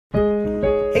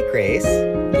Grace,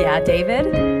 Yeah,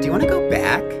 David? do you want to go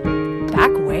back?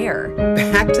 Back where?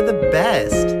 Back to the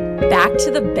best. Back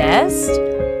to the best?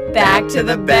 Back to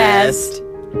the best.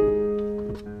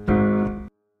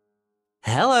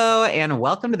 Hello, and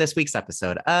welcome to this week's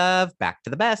episode of Back to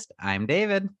the Best. I'm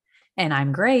David. And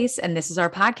I'm Grace, and this is our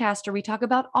podcast where we talk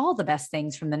about all the best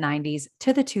things from the 90s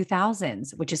to the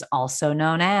 2000s, which is also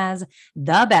known as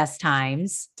the best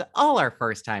times. To all our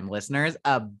first-time listeners,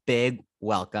 a big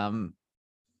welcome.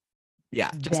 Yeah,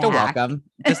 just a Back. welcome.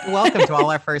 Just a welcome to all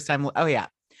our first-time. Oh, yeah.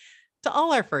 To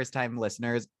all our first-time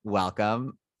listeners,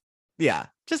 welcome. Yeah,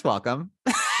 just welcome.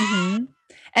 Mhm.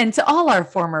 And to all our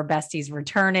former besties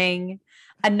returning,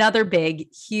 another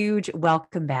big, huge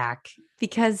welcome back.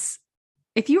 Because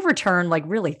if you return,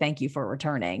 really thank you for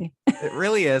returning. It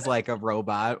really is like a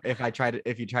robot. If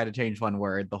you try to change one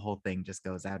word, the whole thing just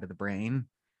goes out of the brain.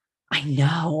 I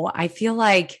know. I feel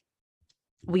like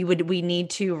we need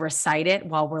to recite it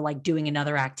while we're doing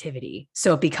another activity.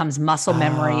 So it becomes muscle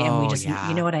memory and we Oh, just, yeah.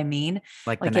 you know what I mean?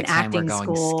 Like the Like in next time we're acting going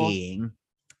school. skiing.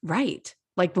 Right.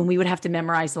 Like when we would have to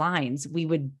memorize lines, we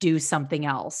would do something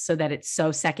else so that it's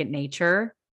so second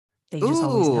nature. They just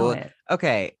always know Ooh, it.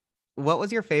 okay. What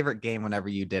was your favorite game whenever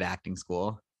you did acting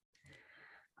school?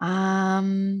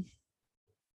 Um,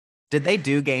 Did they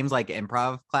do games like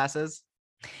improv classes?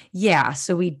 yeah.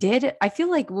 So we did, I feel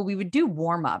like, we would do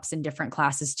warm-ups in different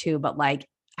classes too, but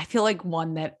I feel like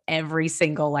one that every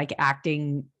single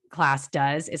acting class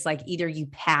does is either you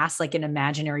pass an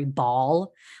imaginary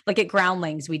ball. Like at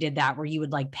Groundlings, we did that where you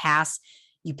would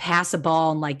you pass a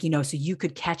ball and so you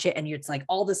could catch it and it's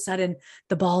all of a sudden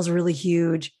the ball's really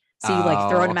huge. So you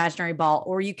throw an Oh. imaginary ball,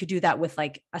 or you could do that with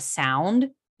a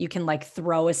sound. You can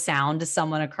throw a sound to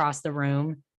someone across the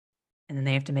room and then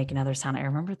they have to make another sound. I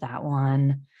remember that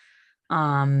one.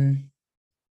 How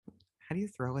do you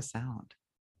throw a sound?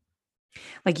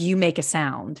 You make a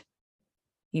sound.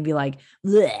 You'd be like,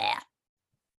 bleh.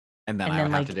 And then And I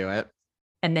then, would have to do it.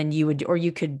 And then you would, or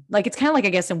you could, it's kind of I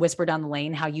guess, in Whisper Down the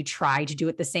Lane, how you try to do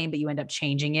it the same, but you end up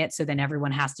changing it. So then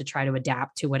everyone has to try to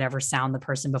adapt to whatever sound the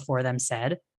person before them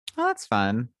said. Oh, that's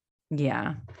fun.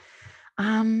 Yeah.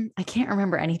 I can't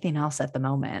remember anything else at the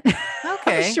moment.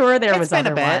 Okay. I'm sure there It's was been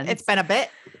other a bit. ones. It's been a bit.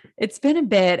 It's been a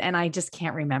bit, and I just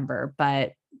can't remember,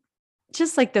 but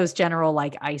just those general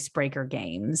icebreaker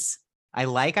games. I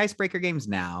like icebreaker games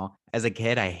now. As a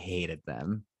kid, I hated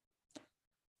them.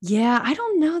 Yeah, I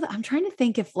don't know that. I'm trying to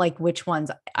think if which ones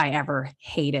I ever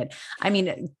hated. I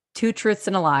mean, Two Truths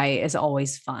and a Lie is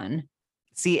always fun.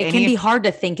 See, It can be hard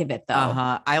to think of it though.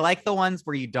 Uh-huh. I like the ones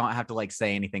where you don't have to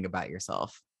say anything about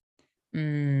yourself.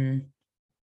 Mm.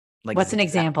 Like What's an Zip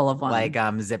Zap- example of one? Like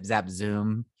Zip Zap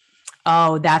Zoom.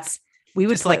 Oh, we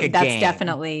would Just like play. a That's game.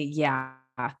 definitely, yeah.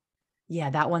 Yeah,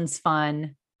 that one's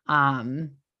fun.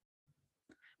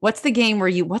 What's the game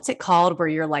where what's it called where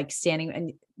you're standing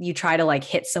and you try to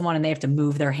hit someone and they have to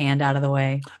move their hand out of the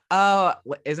way? Oh,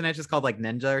 isn't it just called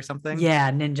Ninja or something?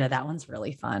 Yeah, Ninja. That one's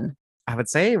really fun. I would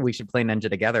say we should play Ninja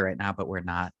together right now, but we're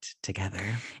not together.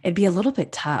 It'd be a little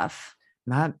bit tough.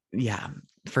 Yeah.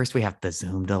 First we have the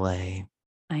Zoom delay.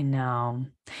 I know.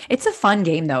 It's a fun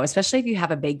game though, especially if you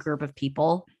have a big group of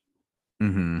people.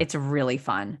 Mhm. It's really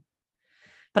fun.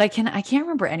 But I can't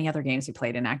remember any other games we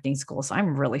played in acting school, so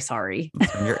I'm really sorry.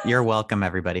 So you're welcome,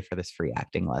 everybody, for this free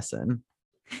acting lesson.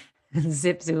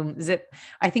 Zip Zoom Zip.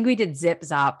 I think we did Zip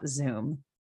Zop Zoom.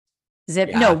 Zip.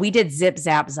 Yeah. No, we did Zip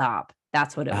Zap Zop.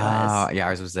 That's what it Oh, was. yeah,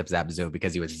 ours was Zip Zap Zoom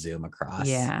because you would zoom across.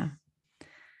 Yeah.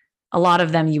 A lot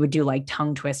of them you would do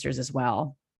tongue twisters as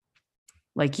well.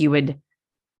 You would,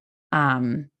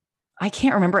 I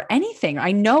can't remember anything.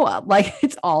 I know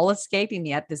it's all escaping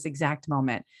me at this exact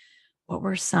moment. What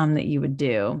were some that you would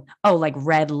do? Oh,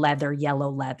 red leather, yellow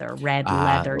leather, red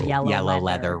leather, yellow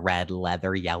leather. red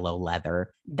leather, yellow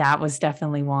leather. That was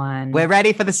definitely one. We're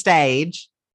ready for the stage.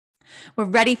 We're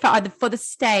ready for the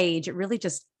stage. It really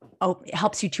just it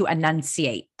helps you to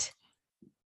enunciate.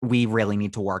 We really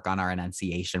need to work on our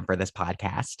enunciation for this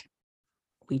podcast.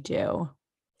 We do.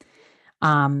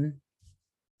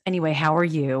 Anyway, how are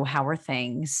you? How are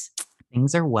things?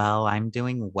 Things are well. I'm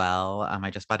doing well. I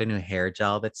just bought a new hair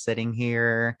gel that's sitting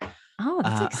here. Oh,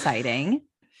 that's exciting.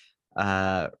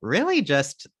 Really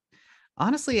just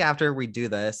honestly, after we do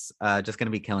this, just going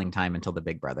to be killing time until the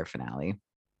Big Brother finale.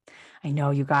 I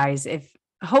know, you guys, if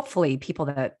hopefully people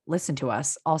that listen to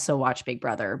us also watch Big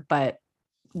Brother, but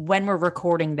when we're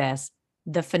recording this,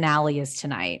 the finale is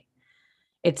tonight.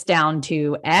 It's down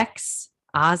to X,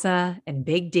 Azah, and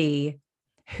Big D.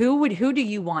 Who do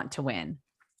you want to win?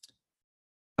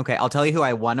 Okay, I'll tell you who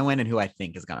I want to win and who I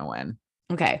think is going to win.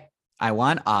 Okay. I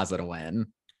want Azah to win.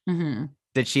 Mm-hmm.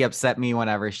 Did she upset me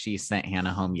whenever she sent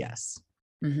Hannah home? Yes.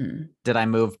 Mm-hmm. Did I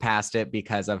move past it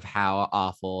because of how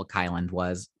awful Kyland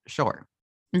was? Sure.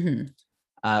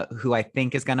 Mm-hmm. Who I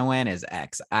think is going to win is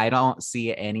X. I don't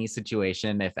see any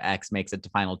situation if X makes it to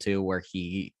final two where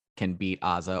he can beat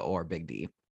Azah or Big D.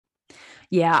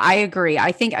 Yeah, I agree.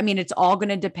 I think, I mean, it's all going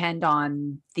to depend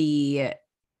on the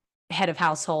head of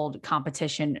household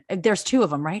competition. There's 2 of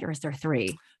them, right? Or is there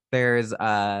 3? There's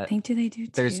I think, do they do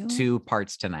 2? there's 2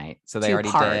 parts tonight. So they 2 already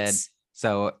did. parts.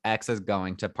 So X is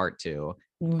going to part 2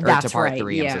 or to That's part right.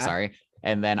 3. I'm so Yeah. sorry.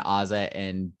 And then Azah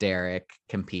and Derek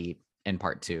compete in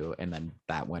part 2. And then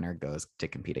that winner goes to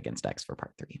compete against X for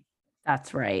part 3.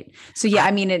 That's right. So yeah,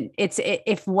 I mean,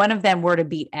 if one of them were to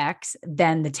beat X,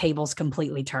 then the tables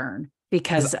completely turn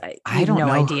because I don't no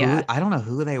know idea. I don't know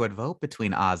who they would vote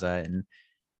between Azah and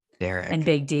Derek and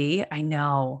Big D. I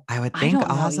know. I would I think don't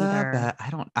know Azah, either.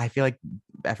 but I feel like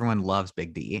everyone loves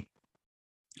Big D.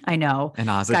 I know. And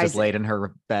Azah Guys, just laid in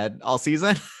her bed all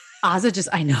season. Azah just,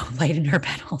 I know, laid in her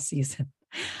bed all season.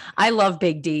 I love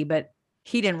Big D, but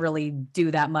he didn't really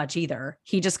do that much either.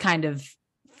 He just kind of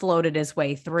floated his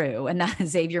way through. And that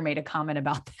Xavier made a comment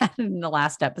about that in the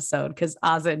last episode because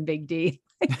Azah and Big D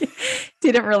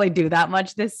didn't really do that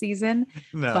much this season.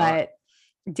 No. But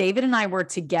David and I were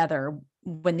together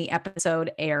when the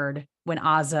episode aired, when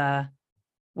Azah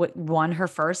won her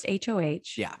first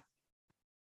HOH. Yeah.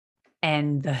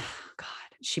 And God,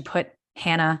 she put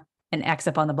Hannah and X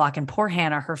up on the block, and poor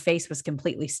Hannah, her face was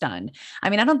completely stunned. I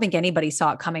mean, I don't think anybody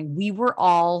saw it coming. We were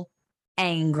all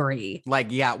angry. Like,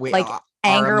 yeah,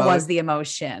 anger was the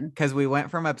emotion. Because we went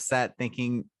from upset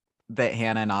thinking that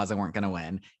Hannah and Azah weren't going to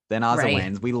win. Then Azah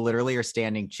wins. We literally are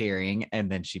standing cheering,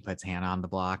 and then she puts Hannah on the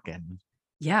block. And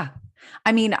yeah,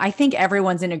 I mean, I think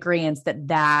everyone's in agreement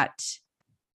that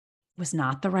was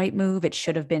not the right move. It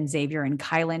should have been Xavier and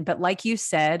Kyland. But like you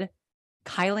said,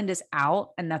 Kyland is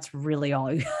out, and that's really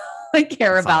all I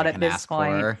care about at this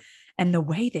point. And the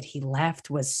way that he left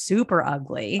was super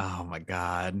ugly. Oh my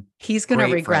God. He's going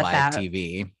to regret that.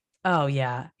 TV. Oh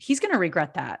yeah. He's going to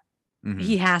regret that. Mm-hmm.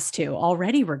 He has to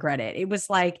already regret it. It was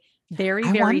like very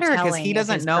telling because he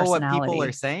doesn't know what people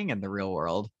are saying in the real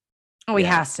world. Oh, he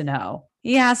has to know.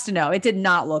 He has to know. It did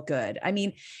not look good. I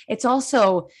mean, it's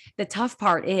also the tough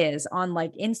part is on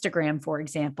like Instagram, for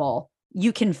example,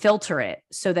 you can filter it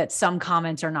so that some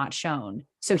comments are not shown.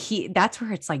 So that's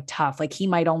where it's like tough. Like he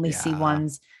might only see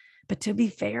ones, but to be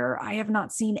fair, I have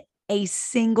not seen a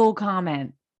single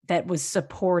comment that was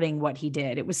supporting what he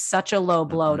did. It was such a low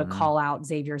blow to call out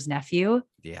Xavier's nephew.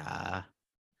 Yeah.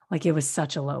 Like it was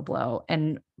such a low blow.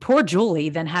 And poor Julie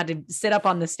then had to sit up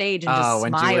on the stage and just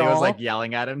when smile. Julie was like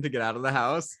yelling at him to get out of the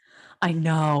house. I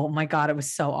know. Oh my God, it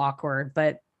was so awkward.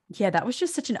 But yeah, that was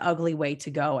just such an ugly way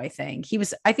to go, I think. He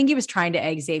was trying to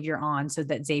egg Xavier on so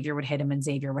that Xavier would hit him and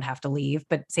Xavier would have to leave.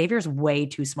 But Xavier's way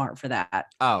too smart for that.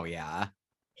 Oh, yeah.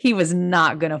 He was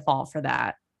not going to fall for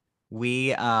that.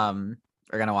 We are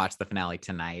going to watch the finale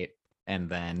tonight. And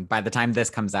then by the time this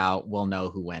comes out, we'll know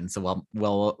who wins. So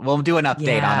we'll do an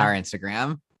update on our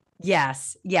Instagram.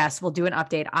 Yes, we'll do an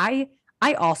update.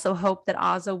 I also hope that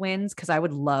Azah wins because I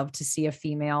would love to see a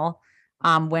female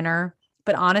winner.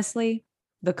 But honestly,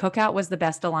 the Cookout was the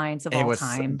best alliance of all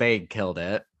time. They killed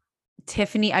it.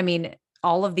 Tiffany, I mean,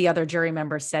 all of the other jury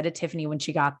members said to Tiffany when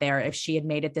she got there, if she had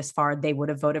made it this far, they would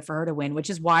have voted for her to win,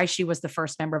 which is why she was the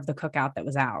first member of the Cookout that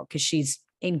was out because she's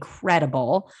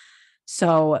incredible.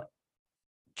 So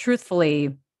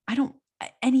truthfully,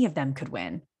 any of them could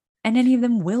win and any of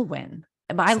them will win.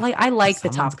 But I like the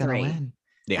top 3.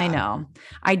 Yeah. I know.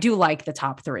 I do like the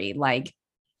top 3. Like,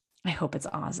 I hope it's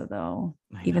Azah though,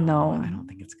 even though I don't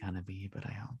think it's gonna be, but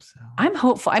I hope so. I'm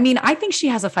hopeful. I mean, I think she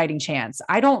has a fighting chance.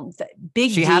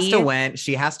 She has to win.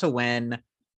 She has to win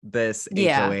this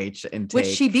HOH and take. Which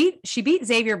she beat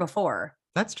Xavier before.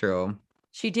 That's true.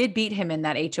 She did beat him in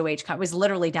that HOH. It was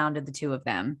literally down to the 2 of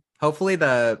them. Hopefully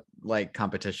the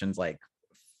competition's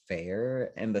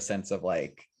fair in the sense of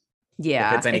if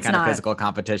it's any kind of physical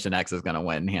competition, X is gonna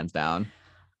win hands down.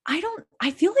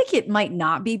 I feel like it might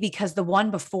not be because the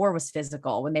one before was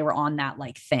physical when they were on that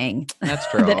thing. That's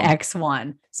true. That X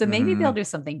won. So maybe they'll do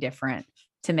something different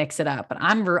to mix it up. But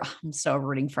I'm so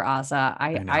rooting for Azah.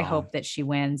 I hope that she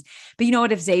wins. But you know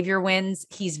what? If Xavier wins,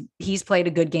 he's played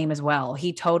a good game as well.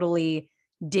 He totally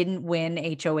didn't win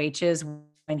HOHs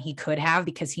when he could have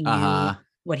because he knew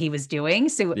what he was doing.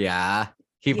 So yeah,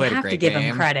 he played a great game. Give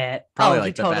him credit.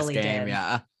 Probably the totally best game. Did.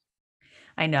 Yeah.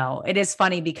 I know. It is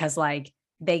funny because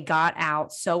they got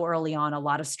out so early on a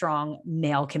lot of strong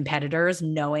male competitors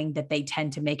knowing that they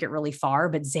tend to make it really far,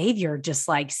 but Xavier just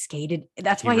skated.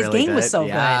 That's why his game was so good.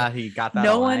 Yeah, he got that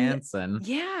alliance and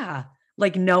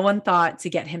no one thought to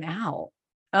get him out.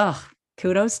 Ugh,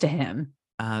 kudos to him.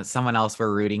 Someone else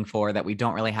we're rooting for that we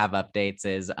don't really have updates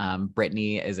is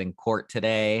Brittany is in court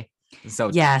today. So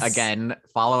Yes. again,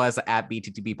 follow us at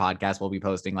BTTB Podcast. We'll be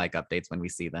posting like updates when we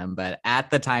see them. But at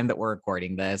the time that we're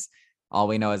recording this, all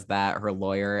we know is that her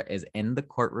lawyer is in the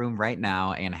courtroom right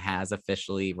now and has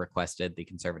officially requested the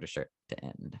conservatorship to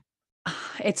end.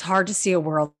 It's hard to see a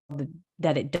world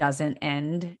that it doesn't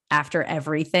end after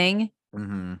everything.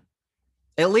 Mm-hmm.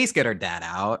 At least get her dad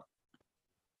out.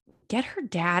 Get her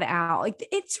dad out. Like,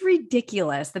 it's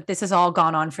ridiculous that this has all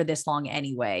gone on for this long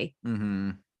anyway.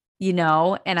 Mm-hmm. You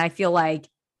know, and I feel like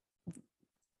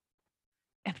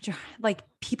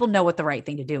people know what the right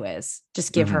thing to do is.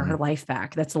 Just give her life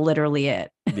back. That's literally it.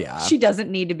 Yeah. She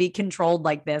doesn't need to be controlled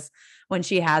like this when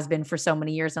she has been for so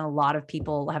many years. And a lot of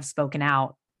people have spoken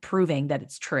out proving that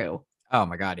it's true. Oh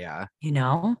my God. Yeah. You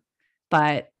know,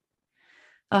 but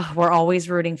we're always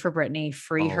rooting for Brittany.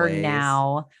 Free her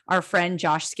now. Our friend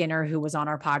Josh Skinner, who was on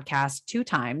our podcast 2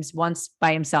 times, once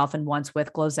by himself and once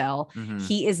with Glozell,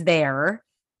 he is there.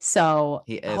 So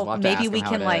he is. Maybe we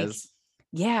can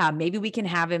maybe we can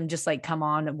have him just like come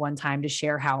on one time to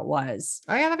share how it was.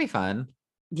 Oh yeah, that'd be fun.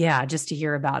 Yeah, just to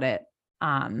hear about it.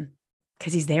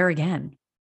 Because he's there again.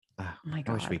 Oh my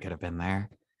God. I wish we could have been there.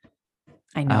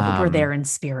 I know, but we're there in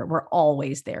spirit. We're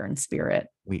always there in spirit.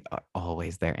 We are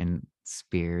always there in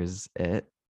Spears it.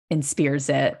 In Spears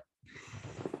it.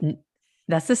 That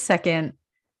was the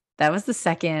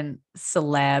second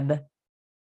celeb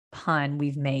pun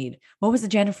we've made. What was the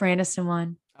Jennifer Aniston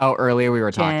one? Oh, earlier we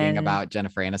were talking about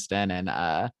Jennifer Aniston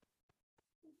and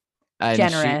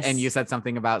generous. And you said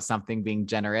something about something being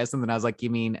generous, and then I was like, you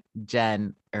mean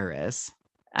generous?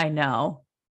 I know.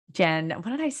 Jen, what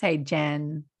did I say?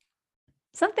 Jen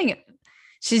something.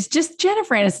 She's just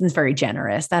Jennifer Aniston's very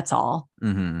generous. That's all.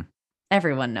 Mm-hmm.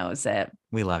 Everyone knows it.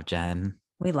 We love Jen.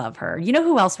 We love her. You know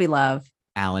who else we love?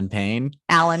 Alan Payne.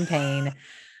 Alan Payne.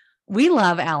 We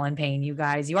love Alan Payne, you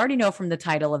guys. You already know from the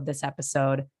title of this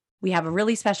episode. We have a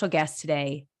really special guest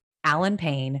today, Alan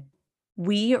Payne.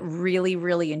 We really,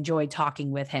 really enjoyed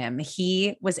talking with him.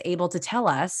 He was able to tell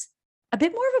us a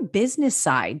bit more of a business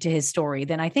side to his story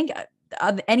than I think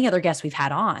any other guest we've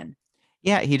had on.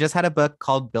 Yeah, he just had a book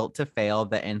called Built to Fail,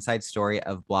 the inside story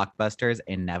of Blockbuster's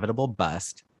inevitable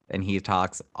bust. And he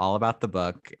talks all about the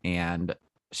book and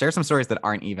shares some stories that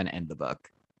aren't even in the book.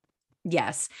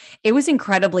 Yes, it was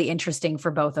incredibly interesting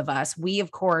for both of us. We,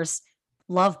 of course,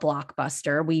 love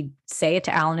Blockbuster. We say it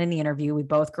to Alan in the interview. We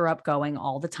both grew up going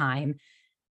all the time.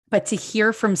 But to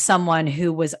hear from someone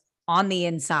who was on the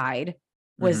inside,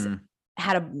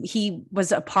 he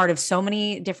was a part of so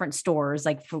many different stores,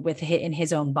 like in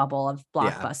his own bubble of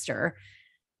Blockbuster. Yeah.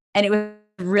 And it was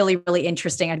really, really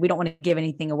interesting. And we don't want to give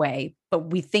anything away,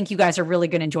 but we think you guys are really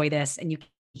going to enjoy this. And you can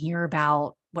hear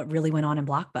about what really went on in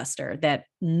Blockbuster that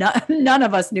none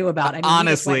of us knew about. I mean,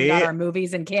 honestly, we just got our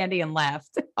movies and candy and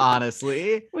left.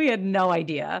 Honestly, we had no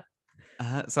idea.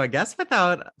 So I guess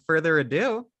without further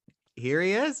ado, here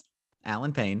he is,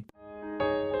 Alan Payne.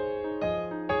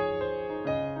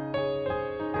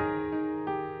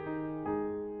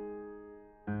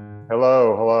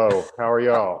 Hello. How are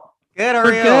y'all? Good.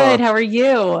 We're good. How are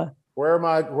you? Where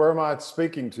am I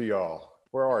speaking to y'all?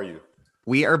 Where are you?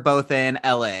 We are both in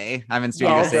LA. I'm in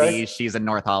Studio City. She's in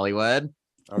North Hollywood.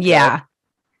 Okay. Yeah.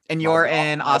 And you're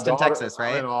in Austin, Texas,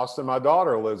 right? I'm in Austin. My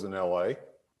daughter lives in LA.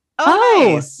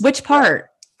 Oh, nice. Which part?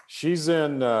 She's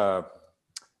in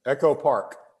Echo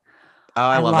Park. Oh,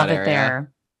 I love that area.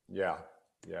 There. Yeah.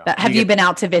 Have you been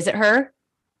out to visit her?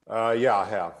 Yeah, I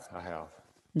have.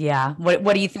 Yeah.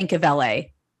 What do you think of LA?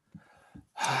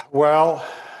 Well,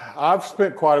 I've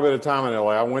spent quite a bit of time in LA.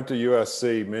 I went to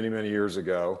USC many, many years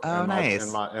ago. Oh,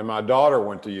 nice. And my daughter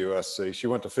went to USC. She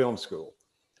went to film school.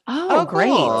 Oh, great.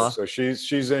 Cool. So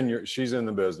she's in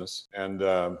the business. And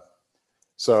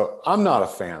so I'm not a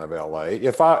fan of LA.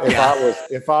 If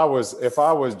I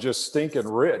was just stinking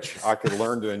rich, I could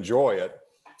learn to enjoy it.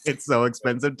 It's so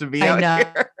expensive to be out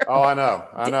here. Oh, I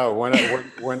know.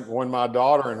 When my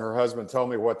daughter and her husband told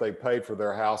me what they paid for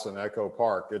their house in Echo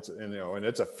Park, it's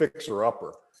it's a fixer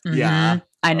upper. Mm-hmm. Yeah,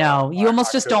 I know. You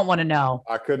almost just don't want to know.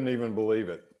 I couldn't even believe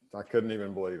it.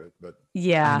 But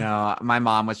yeah, no, my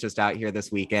mom was just out here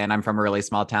this weekend. I'm from a really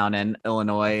small town in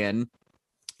Illinois, and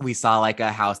we saw like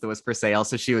a house that was for sale.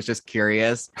 So she was just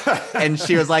curious. And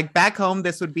she was like, back home,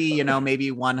 this would be, maybe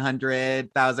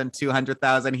 100,000,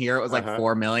 200,000. Here it was like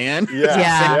 4 million.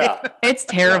 Yeah. It's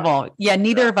terrible. Yeah.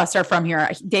 Neither of us are from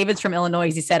here. David's from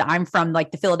Illinois. He said, I'm from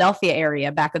like the Philadelphia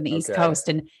area back on the East Coast.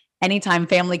 And anytime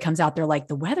family comes out, they're like,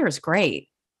 the weather is great.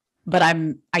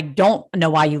 I don't know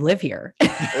why you live here. The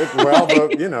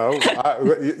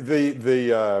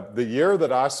year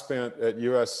that I spent at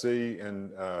USC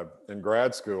in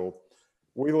grad school,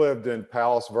 we lived in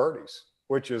Palos Verdes,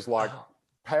 which is like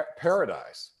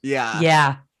paradise. Yeah.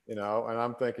 Yeah. And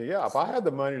I'm thinking, if I had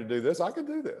the money to do this, I could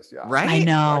do this. Yeah. Right. I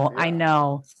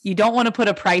know. You don't want to put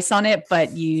a price on it,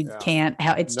 but you can't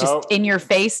help. It's just in your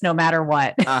face, no matter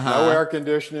what. No air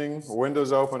conditioning,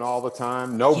 windows open all the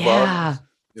time, no bugs.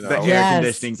 The air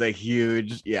conditioning's a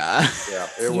huge,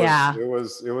 it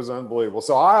was unbelievable.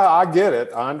 So I get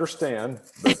it. I understand,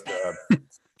 but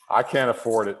I can't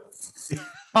afford it.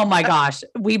 Oh my gosh.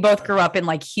 We both grew up in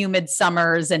like humid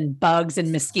summers and bugs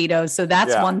and mosquitoes. So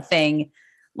that's one thing.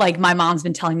 Like my mom's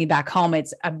been telling me back home,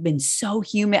 I've been so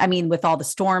humid. I mean, with all the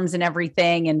storms and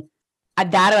everything, and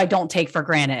that I don't take for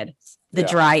granted, the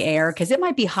dry air, because it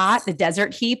might be hot, the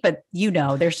desert heat, but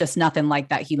there's just nothing like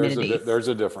that humidity. There's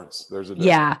a difference.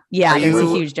 Yeah. There's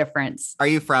a huge difference. Are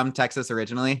you from Texas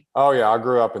originally? Oh yeah, I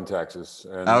grew up in Texas.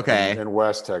 In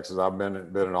West Texas. I've been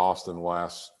in Austin the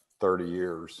last 30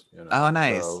 years. Oh,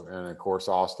 nice. And of course,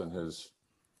 Austin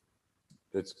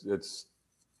it's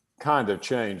kind of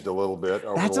changed a little bit.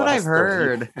 That's what I've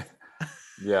heard.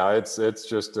 Yeah, it's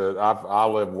just I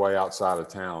live way outside of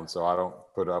town, so I don't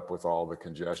put up with all the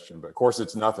congestion. But of course,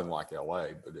 it's nothing like LA.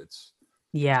 But it's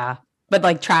but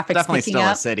like traffic's definitely picking still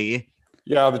up. a city.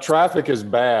 Yeah, the traffic is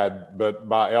bad, but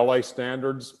by LA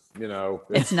standards,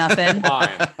 it's nothing.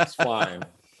 It's fine.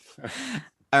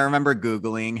 I remember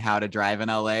Googling how to drive in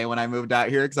LA when I moved out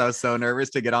here because I was so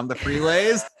nervous to get on the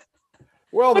freeways.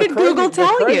 Well, what did Google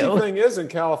tell you? The crazy thing is, in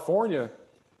California,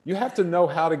 you have to know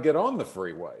how to get on the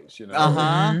freeways.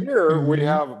 Here we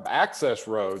have access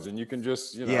roads, and you can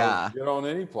just get on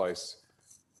any place.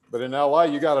 But in LA,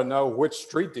 you got to know which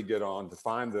street to get on to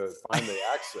find the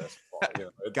access.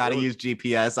 Got to use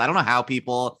GPS. I don't know how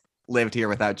people lived here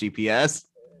without GPS.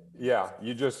 Yeah,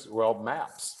 you just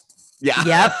maps. Yeah.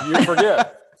 Yep. You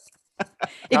forget.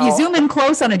 If you zoom in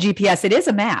close on a GPS, it is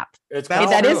a map.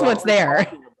 That is what's there.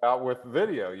 About with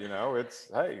video,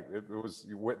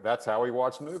 that's how we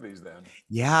watch movies then.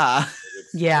 Yeah.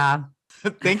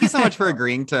 Thank you so much for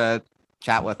agreeing to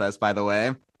chat with us, by the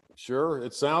way. Sure.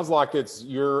 It sounds like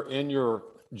you're in your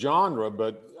genre,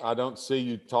 but I don't see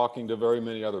you talking to very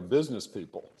many other business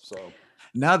people. So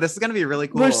no, this is going to be really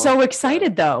cool. We're so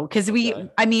excited though, because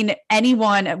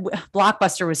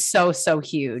Blockbuster was so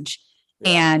huge.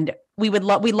 And we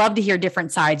love to hear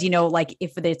different sides, like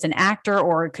if it's an actor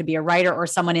or it could be a writer or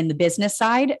someone in the business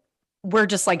side, we're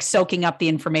just like soaking up the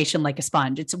information like a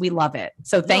sponge. We love it.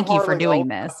 So thank you for doing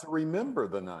this. Remember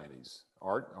the 90s,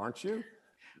 aren't you?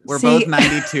 We're both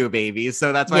 92 babies.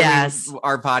 So that's why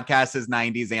our podcast is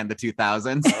 90s and the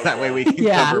 2000s. Okay. That way we can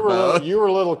cover both. You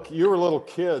were little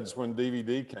kids when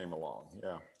DVD came along.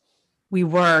 Yeah. We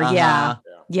were. Yeah.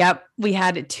 Yep. We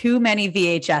had too many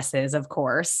VHSs, of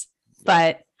course.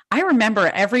 But I remember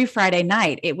every Friday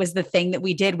night, it was the thing that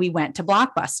we did. We went to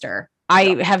Blockbuster.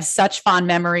 I have such fond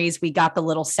memories. We got the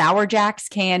little Sour Jacks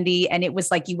candy, and it was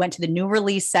like you went to the new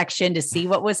release section to see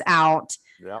what was out.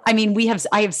 Yeah. I mean,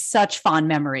 I have such fond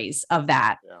memories of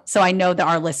that. Yeah. So I know that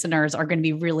our listeners are going to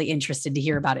be really interested to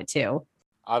hear about it too.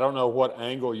 I don't know what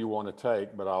angle you want to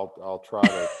take, but I'll try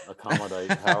to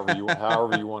accommodate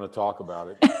however you want to talk about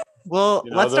it. Well,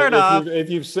 let's start off. If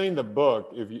you've seen the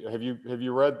book, have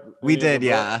you read? We did,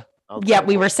 yeah. Okay. Yeah,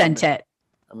 we were sent it.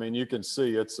 I mean, you can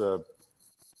see it's a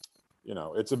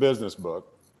business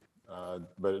book,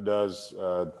 but it does.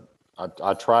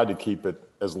 I tried to keep it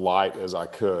as light as I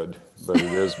could, but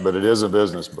it is a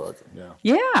business book. Yeah.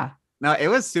 Yeah. No, it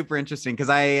was super interesting because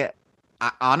I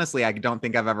honestly, I don't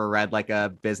think I've ever read like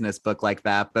a business book like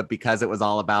that, but because it was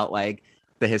all about like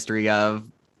the history of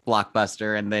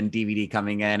Blockbuster and then DVD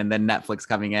coming in and then Netflix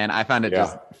coming in, I found it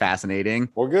just fascinating.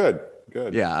 Well, good.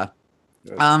 Yeah.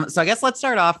 Good. So I guess let's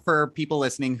start off for people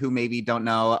listening who maybe don't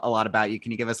know a lot about you.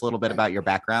 Can you give us a little bit about your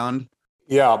background?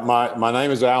 Yeah, my name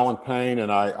is Alan Payne,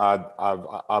 and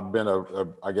I've been a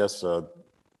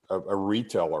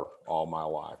retailer all my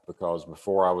life, because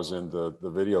before I was in the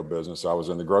video business, I was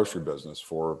in the grocery business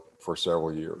for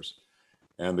several years.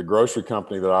 And the grocery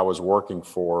company that I was working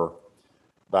for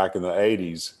back in the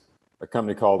 80s, a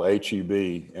company called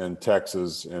H-E-B in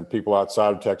Texas, and people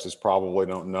outside of Texas probably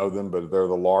don't know them, but they're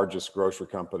the largest grocery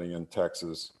company in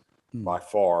Texas by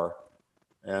far,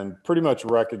 and pretty much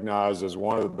recognized as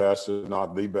one of the best, if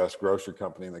not the best, grocery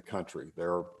company in the country.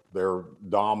 They're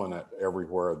dominant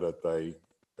everywhere that they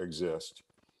exist,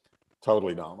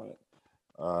 totally dominant.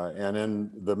 And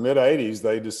in the mid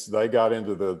 80s, they got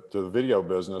into the video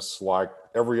business like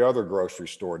every other grocery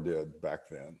store did back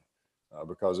then,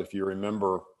 because if you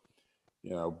remember,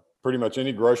 pretty much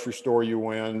any grocery store you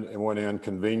went in,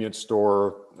 convenience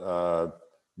store,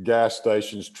 gas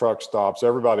stations, truck stops,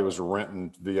 everybody was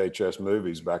renting VHS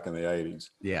movies back in the 80s.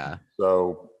 Yeah.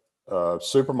 So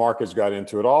supermarkets got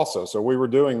into it also. So we were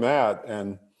doing that,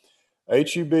 and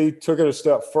HEB took it a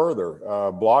step further.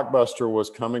 Blockbuster was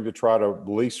coming to try to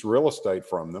lease real estate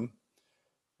from them.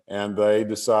 And they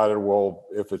decided, well,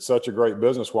 if it's such a great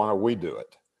business, why don't we do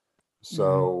it?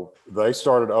 So they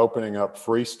started opening up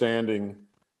freestanding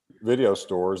video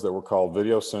stores that were called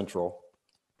Video Central.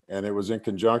 And it was in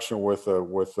conjunction with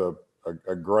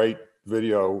a great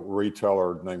video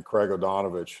retailer named Craig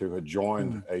O'Donovich, who had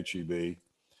joined HEB.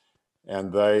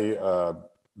 And they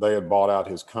had bought out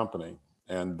his company.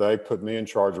 And they put me in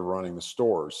charge of running the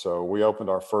stores. So we opened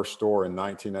our first store in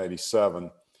 1987,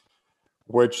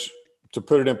 which, to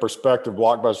put it in perspective,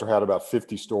 Blockbuster had about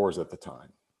 50 stores at the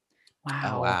time. Wow.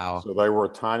 Oh, wow. So they were a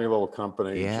tiny little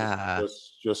company, Yeah.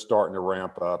 just starting to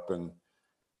ramp up. And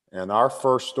our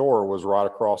first store was right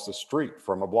across the street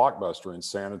from a Blockbuster in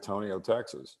San Antonio,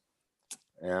 Texas.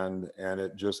 And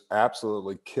it just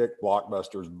absolutely kicked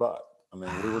Blockbuster's butt. I mean,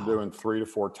 we were doing 3 to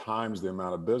 4 times the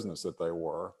amount of business that they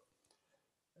were.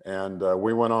 And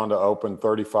we went on to open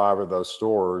 35 of those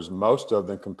stores. Most of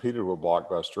them competed with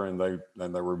Blockbuster, and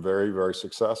they were very, very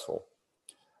successful.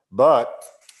 But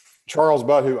Charles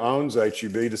Butt, who owns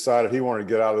HEB, decided he wanted to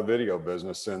get out of the video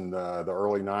business in the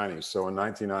early 90s. So in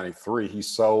 1993, he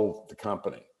sold the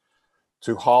company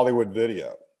to Hollywood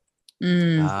Video.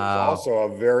 It was also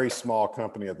a very small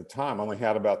company at the time, only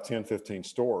had about 10, 15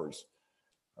 stores.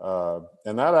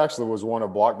 And that actually was one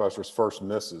of Blockbuster's first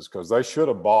misses, because they should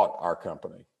have bought our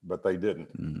company, but they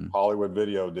didn't. Hollywood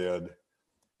Video did,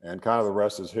 and kind of the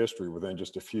rest is history. Within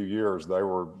just a few years, they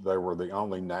were the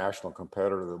only national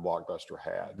competitor that Blockbuster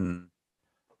had.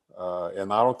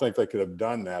 And I don't think they could have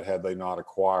done that had they not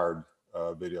acquired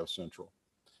Video Central.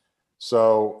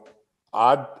 So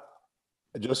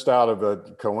just out of a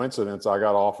coincidence, I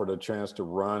got offered a chance to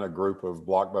run a group of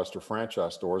Blockbuster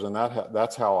franchise stores, and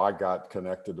that's how I got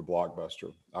connected to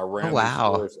Blockbuster. I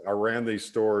ran these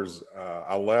stores.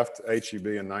 I left HEB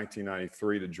in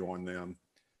 1993 to join them,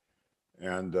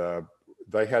 and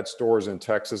they had stores in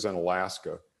Texas and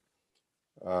Alaska.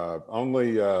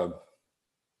 Only, I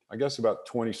guess, about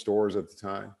 20 stores at the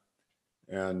time,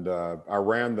 and I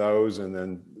ran those. And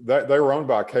then they were owned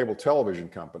by a cable television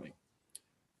company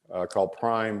called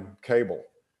Prime Cable,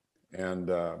 and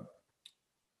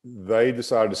they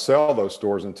decided to sell those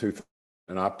stores in 2000,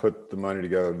 and I put the money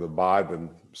together to buy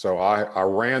them. So I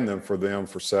ran them for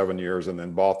 7 years, and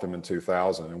then bought them in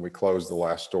 2000, and we closed the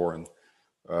last store in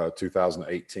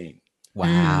 2018.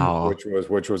 Wow.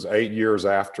 Which was 8 years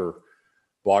after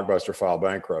Blockbuster filed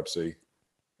bankruptcy,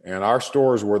 and our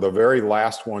stores were the very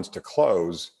last ones to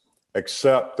close,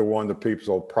 except the one that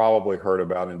people probably heard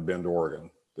about in Bend, Oregon.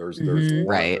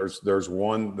 There's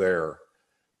one there.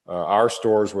 Our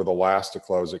stores were the last to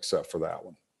close except for that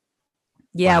one.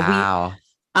 Yeah.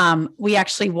 Wow. We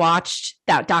actually watched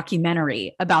that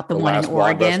documentary about the one in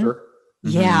Oregon. Blockbuster.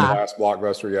 Yeah. The last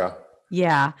Blockbuster. Yeah.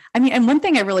 Yeah. I mean, and one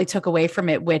thing I really took away from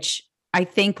it, which I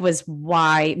think was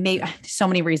why so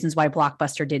many reasons why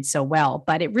Blockbuster did so well,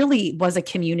 but it really was a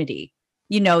community.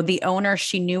 You know, the owner,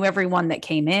 she knew everyone that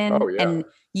came in, and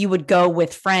you would go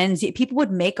with friends. People would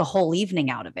make a whole evening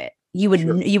out of it. You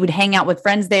would hang out with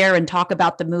friends there and talk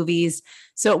about the movies.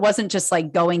 So it wasn't just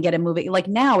like go and get a movie. Like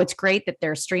now it's great that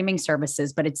there's streaming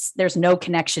services, but there's no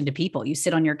connection to people. You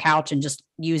sit on your couch and just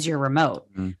use your remote.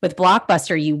 With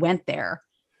Blockbuster, you went there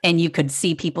and you could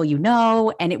see people,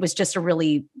 and it was just a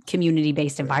really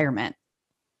community-based environment.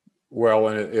 Well,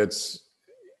 and it's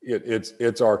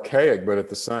archaic, but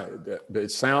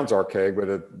it sounds archaic,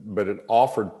 but it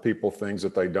offered people things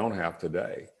that they don't have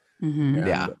today.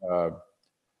 And,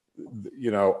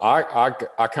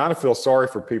 I kind of feel sorry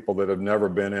for people that have never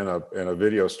been in a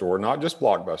video store, not just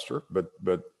Blockbuster, but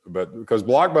because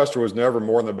Blockbuster was never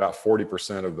more than about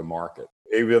 40% of the market,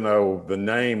 even though the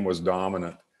name was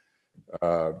dominant.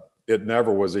 It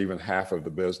never was even half of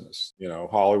the business.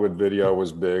 Hollywood Video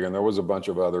was big, and there was a bunch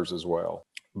of others as well.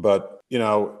 But,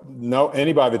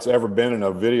 anybody that's ever been in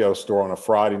a video store on a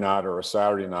Friday night or a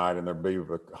Saturday night, and there'd be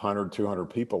 100, 200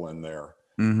 people in there,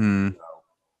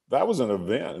 that was an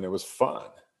event, and it was fun.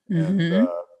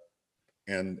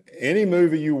 And any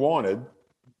movie you wanted,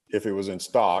 if it was in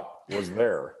stock, was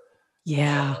there.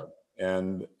 Yeah.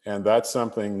 And that's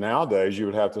something nowadays you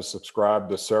would have to subscribe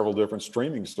to several different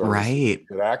streaming services to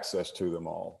get access to them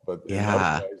all. But in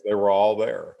those days, they were all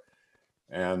there.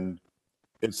 And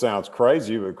it sounds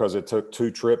crazy because it took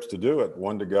 2 trips to do it,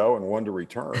 one to go and one to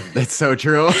return. That's so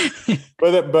true.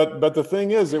 But the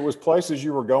thing is, it was places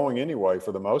you were going anyway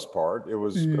for the most part. It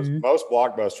was because most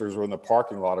Blockbusters were in the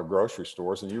parking lot of grocery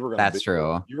stores, and you were going to That's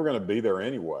true. You were going to be there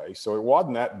anyway, so it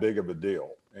wasn't that big of a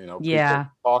deal. You know, Yeah.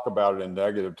 people talk about it in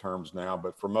negative terms now,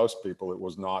 but for most people, it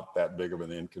was not that big of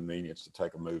an inconvenience to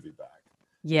take a movie back.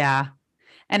 Yeah.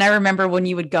 And I remember when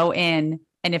you would go in,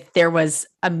 and if there was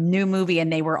a new movie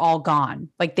and they were all gone,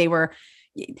 like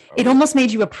it almost made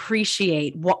you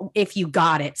appreciate what if you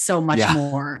got it so much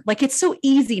more. Like it's so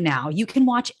easy now. You can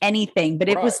watch anything, but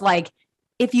it was like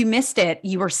if you missed it,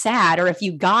 you were sad, or if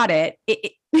you got it,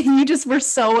 you just were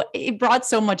it brought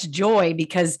so much joy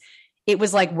because it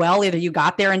was like, well, either you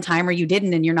got there in time or you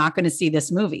didn't, and you're not going to see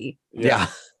this movie. Yeah.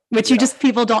 Which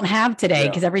people don't have today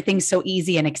because everything's so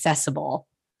easy and accessible.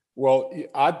 Well,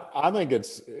 I think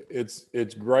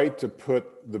it's great to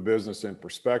put the business in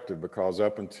perspective, because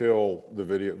up until the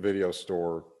video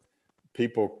store,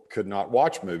 people could not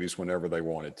watch movies whenever they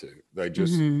wanted to. They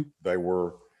just it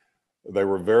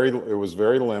was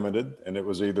very limited, and it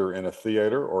was either in a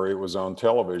theater or it was on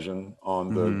television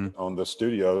on the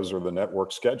studios or the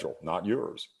network schedule, not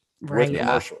yours. Right.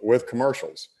 With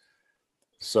commercials.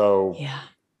 So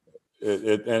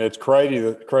and it's crazy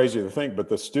to think, but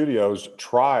the studios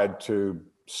tried to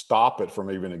stop it from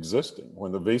even existing.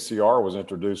 When the VCR was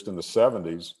introduced in the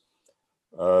 70s,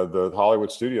 the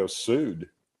Hollywood studios sued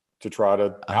to try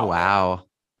to. Oh, wow.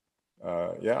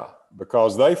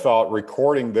 Because they thought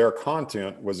recording their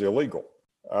content was illegal.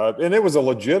 And it was a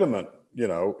legitimate,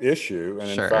 issue. And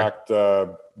in fact,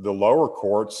 the lower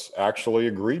courts actually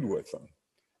agreed with them.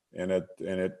 And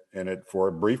it for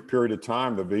a brief period of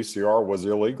time, the VCR was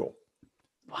illegal.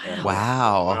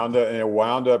 Wow. And it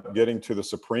wound up getting to the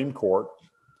Supreme Court,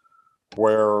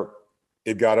 where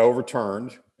it got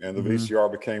overturned and the VCR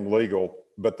became legal,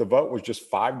 but the vote was just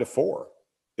 5-4.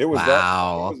 It was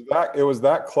it was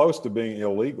that close to being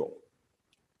illegal.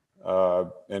 And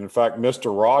in fact,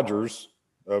 Mr. Rogers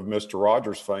of Mr.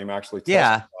 Rogers fame actually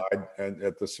testified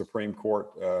at the Supreme Court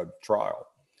trial.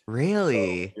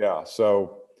 Really?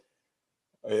 So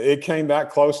it came that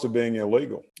close to being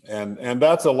illegal. And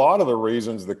that's a lot of the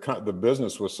reasons the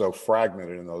business was so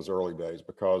fragmented in those early days,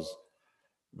 because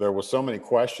there was so many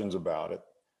questions about it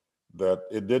that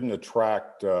it didn't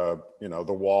attract the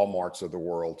Walmarts of the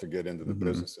world to get into the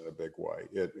business in a big way.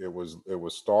 It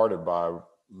was started by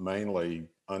mainly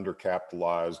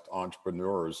undercapitalized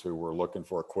entrepreneurs who were looking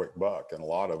for a quick buck, and a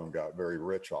lot of them got very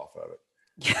rich off of it.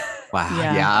 Wow.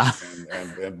 Yeah.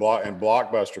 And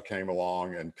Blockbuster came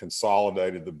along and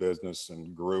consolidated the business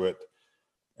and grew it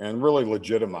and really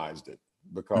legitimized it,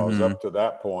 because up to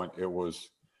that point it was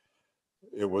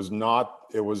not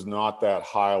that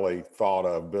highly thought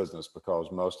of business,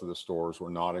 because most of the stores were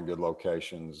not in good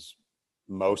locations.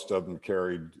 Most of them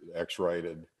carried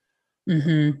X-rated.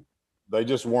 They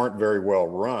just weren't very well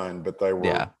run, but they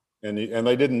were, and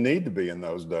they didn't need to be in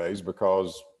those days,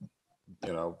 because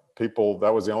people,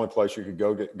 that was the only place you could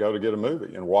go to get a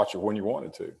movie and watch it when you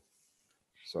wanted to.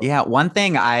 So one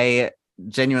thing I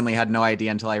genuinely had no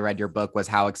idea until I read your book was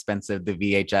how expensive the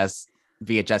VHS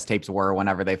tapes were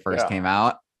whenever they first came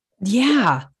out.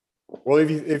 Yeah. Well,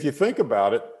 if you think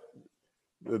about it,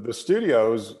 the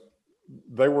studios,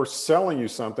 they were selling you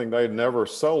something they had never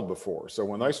sold before. So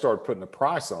when they started putting a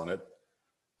price on it,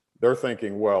 they're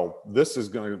thinking, well, this is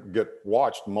going to get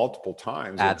watched multiple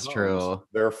times. That's true.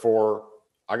 Therefore,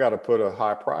 I got to put a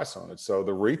high price on it. So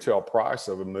the retail price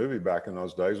of a movie back in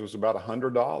those days was about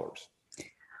 $100.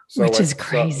 Which is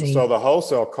crazy. So the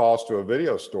wholesale cost to a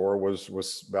video store was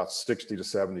about $60 to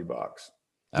 $70.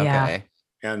 Okay.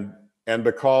 And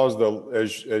because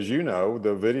as you know,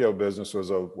 the video business was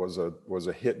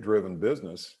a hit driven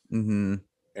business,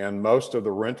 and most of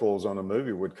the rentals on a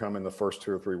movie would come in the first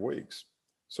 2 or 3 weeks.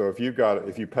 So if you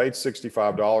paid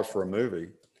 $65 for a movie,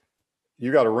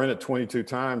 you got to rent it 22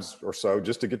 times or so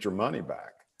just to get your money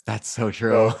back. That's so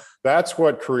true. So that's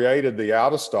what created the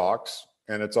out of stocks,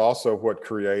 and it's also what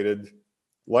created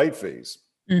late fees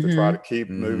to try to keep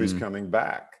movies coming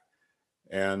back.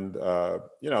 And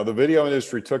the video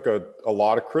industry took a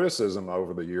lot of criticism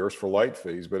over the years for late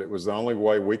fees, but it was the only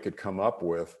way we could come up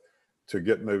with to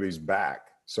get movies back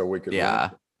so we could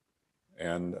rent them.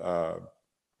 And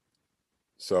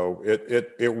so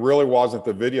it really wasn't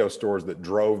the video stores that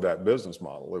drove that business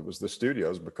model. It was the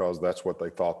studios, because that's what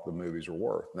they thought the movies were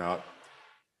worth. Now,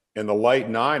 in the late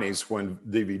 90s, when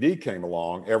DVD came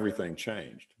along, everything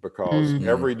changed, because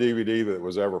every DVD that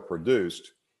was ever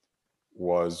produced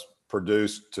was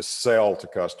produced to sell to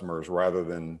customers rather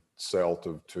than sell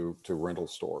to rental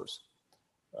stores.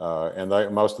 And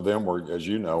most of them were, as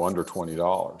you know, under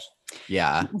 $20.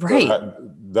 Yeah. Right. So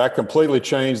that completely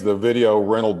changed the video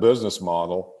rental business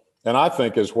model. and I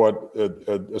think is what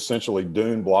essentially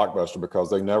doomed Blockbuster, because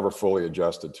they never fully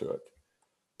adjusted to it.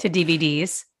 To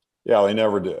DVDs. Yeah, they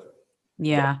never did.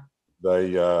 Yeah.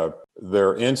 They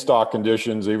their in-stock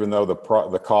conditions, even though the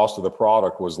cost of the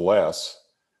product was less,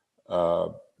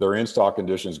 their in-stock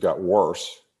conditions got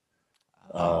worse.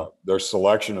 Their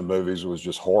selection of movies was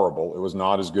just horrible. It was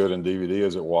not as good in DVD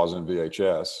as it was in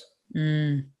VHS.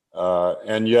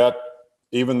 And yet,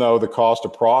 even though the cost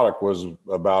of product was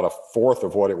about a fourth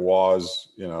of what it was,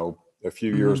 a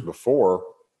few years before,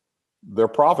 their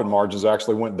profit margins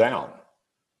actually went down.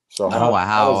 So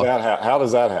how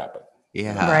does that happen?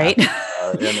 Yeah. Right.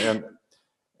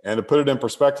 And to put it in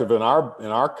perspective, in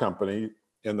our company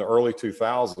in the early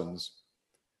 2000s,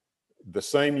 the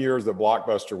same years that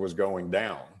Blockbuster was going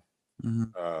down,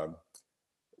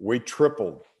 we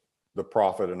tripled the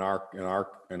profit in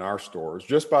our stores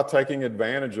just by taking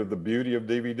advantage of the beauty of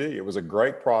DVD. It was a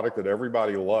great product that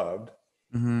everybody loved,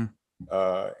 and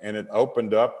it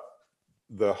opened up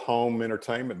the home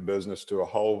entertainment business to a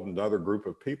whole another group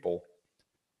of people.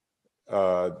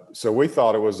 So we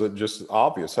thought it was just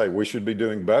obvious, hey, we should be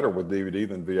doing better with DVD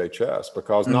than VHS,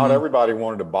 because not everybody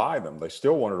wanted to buy them. They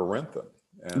still wanted to rent them.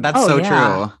 And that's true.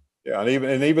 Yeah.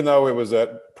 And even though it was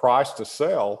at price to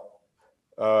sell,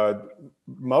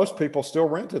 most people still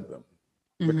rented them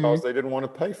because they didn't want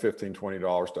to pay $15,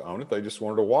 $20 to own it. They just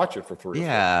wanted to watch it for 3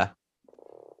 or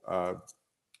 4.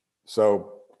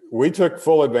 So we took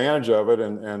full advantage of it.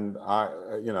 And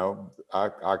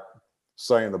I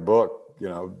say in the book,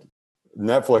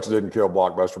 Netflix didn't kill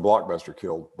Blockbuster. Blockbuster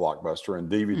killed Blockbuster, and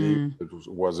DVD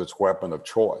was its weapon of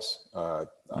choice.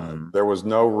 There was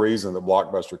no reason that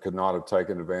Blockbuster could not have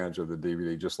taken advantage of the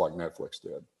DVD just like Netflix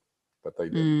did, but they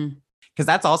did. Because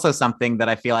that's also something that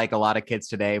I feel like a lot of kids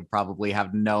today probably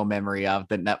have no memory of,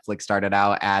 that Netflix started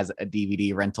out as a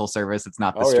DVD rental service. It's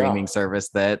not the streaming service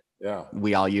that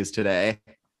we all use today.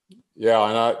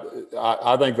 Yeah, and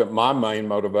I think that my main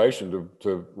motivation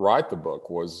to write the book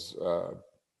was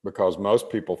because most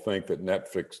people think that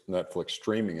Netflix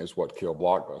streaming is what killed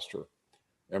Blockbuster,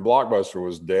 and Blockbuster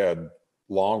was dead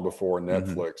long before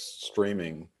Netflix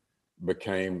streaming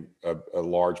became a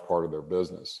large part of their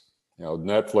business.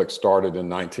 Netflix started in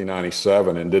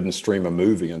 1997 and didn't stream a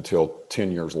movie until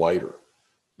 10 years later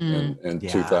in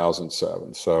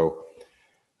 2007. So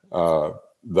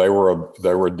they were a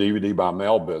DVD by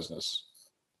mail business,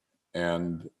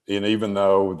 and even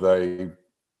though they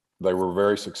were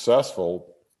very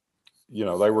successful,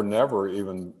 they were never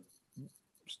even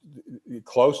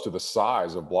close to the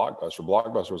size of Blockbuster.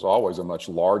 Blockbuster was always a much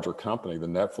larger company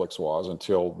than Netflix was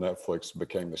until Netflix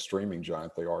became the streaming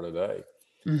giant they are today.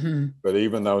 But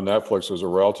even though Netflix was a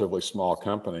relatively small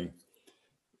company,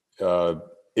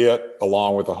 it,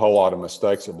 along with a whole lot of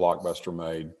mistakes that Blockbuster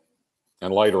made,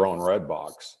 and later on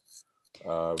Redbox,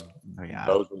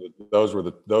 those were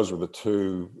the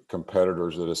two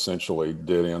competitors that essentially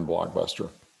did end Blockbuster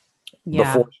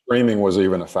before streaming was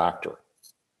even a factor.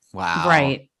 Wow.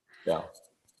 Right. Yeah.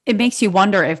 It makes you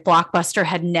wonder if Blockbuster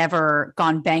had never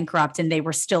gone bankrupt and they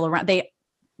were still around, they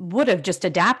would have just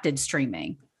adapted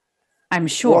streaming, I'm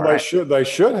sure. Well, they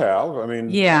should have. I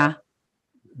mean,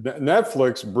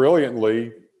 Netflix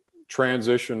brilliantly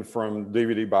transitioned from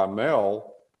DVD by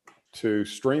mail to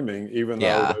streaming, even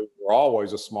though they were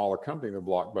always a smaller company than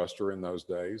Blockbuster in those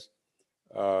days.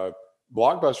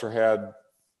 Blockbuster had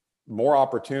more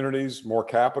opportunities, more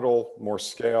capital, more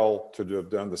scale to have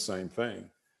done the same thing.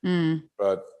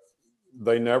 But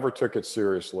they never took it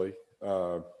seriously,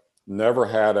 never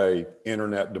had a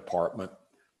internet department,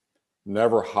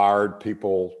 never hired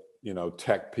people,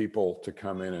 tech people to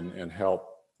come in and help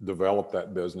develop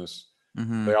that business.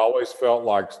 They always felt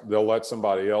like they'll let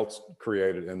somebody else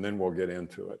create it and then we'll get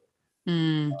into it.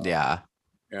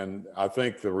 And I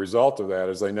think the result of that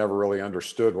is they never really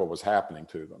understood what was happening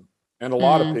to them. And a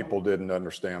lot of people didn't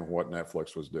understand what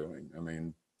Netflix was doing. I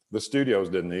mean, the studios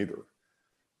didn't either.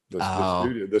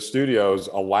 The studios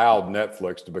allowed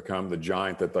Netflix to become the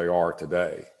giant that they are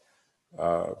today.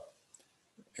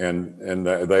 And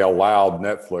they allowed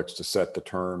Netflix to set the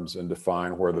terms and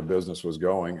define where the business was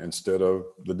going instead of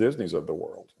the Disneys of the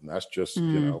world. And that's just,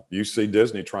 you see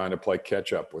Disney trying to play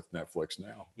catch up with Netflix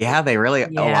now. Yeah, they really, a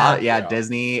lot.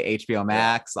 Disney, HBO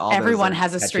Max, all everyone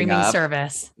has a streaming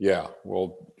service. Yeah.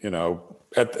 Well,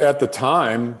 at the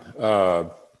time,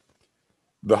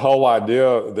 the whole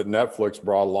idea that Netflix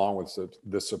brought along with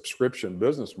the subscription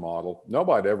business model,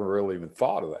 nobody ever really even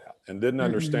thought of that and didn't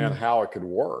understand how it could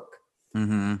work.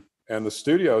 And the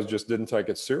studios just didn't take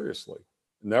it seriously.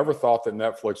 Never thought that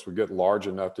Netflix would get large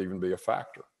enough to even be a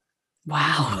factor.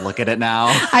 Wow. Look at it now.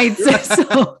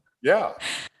 Yeah.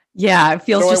 Yeah, it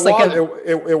feels So just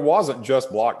it wasn't just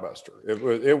Blockbuster.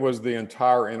 It was the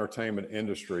entire entertainment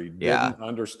industry Yeah. didn't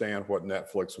understand what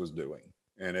Netflix was doing,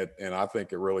 and I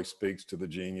think it really speaks to the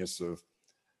genius of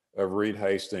Reed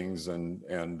Hastings and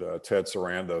Ted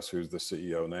Sarandos, who's the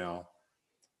CEO now.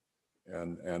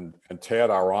 And Ted,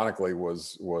 ironically,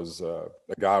 was a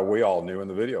guy we all knew in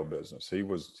the video business. He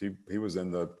was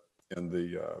in the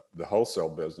wholesale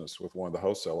business with one of the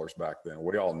wholesalers back then.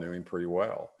 We all knew him pretty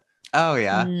well. Oh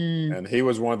yeah. And he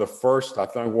was one of the first, I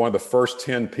think, one of the first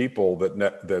 10 people that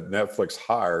Netflix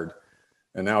hired,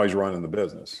 and now he's running the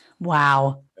business.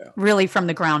 Wow. Yeah. Really from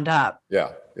the ground up.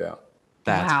 Yeah.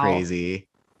 That's Wow. crazy.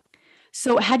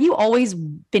 So had you always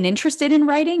been interested in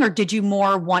writing, or did you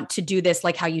more want to do this,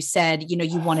 like how you said,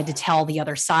 you wanted to tell the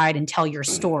other side and tell your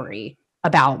story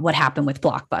about what happened with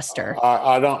Blockbuster?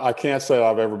 I can't say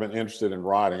I've ever been interested in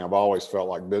writing. I've always felt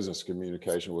like business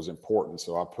communication was important.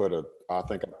 So I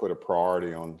think I put a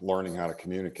priority on learning how to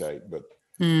communicate, but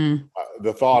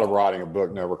the thought of writing a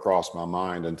book never crossed my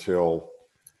mind until,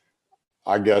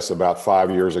 I guess, about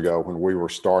 5 years ago, when we were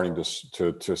starting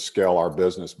to scale our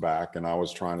business back, and I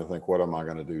was trying to think, what am I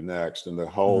going to do next? And the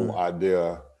whole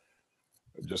idea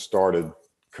just started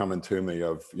coming to me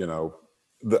of,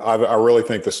 I really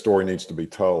think the story needs to be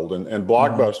told. And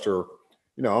Blockbuster,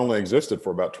 only existed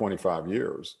for about 25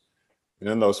 years. And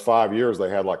in those 5 years, they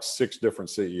had like 6 different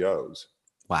CEOs.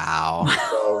 Wow.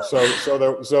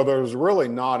 So there was really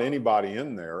not anybody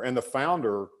in there. And the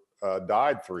founder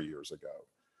died 3 years ago.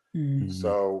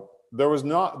 So there was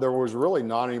really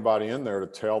not anybody in there to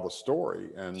tell the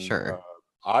story. And Sure.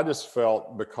 I just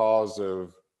felt, because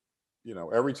of,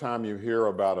 every time you hear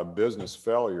about a business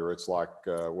failure, it's like,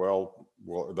 well,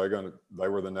 they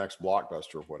were the next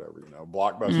Blockbuster or whatever,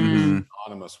 Blockbuster is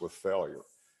synonymous with failure.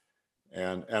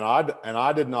 And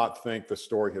I did not think the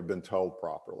story had been told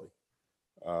properly.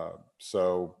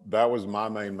 So that was my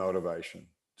main motivation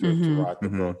to write the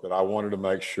book, that I wanted to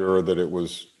make sure that it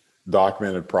was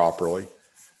documented properly.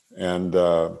 And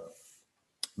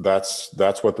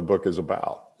that's what the book is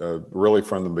about, really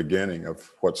from the beginning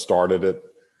of what started it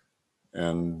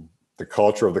and the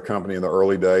culture of the company in the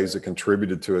early days that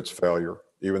contributed to its failure,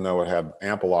 even though it had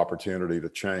ample opportunity to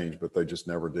change, but they just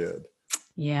never did.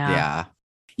 Yeah.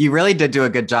 You really did do a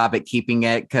good job at keeping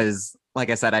it, because like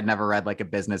I said, I'd never read like a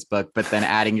business book, but then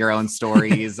adding your own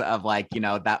stories of like,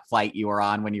 that flight you were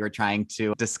on when you were trying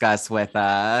to discuss with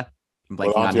I'm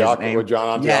blanking on his name. With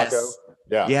John Antioco? Yes.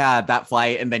 Yeah. Yeah, that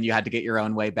flight, and then you had to get your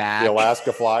own way back. The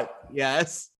Alaska flight.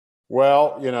 Yes.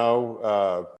 Well,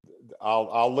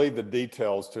 I'll leave the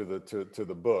details to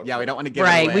the book. Yeah, we don't want to give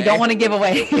right. away. We don't want to give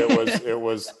away. It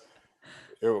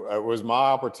was my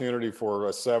opportunity for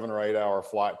a 7 or 8 hour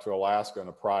flight to Alaska in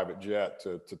a private jet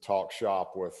to talk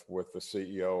shop with the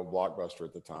CEO of Blockbuster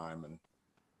at the time. And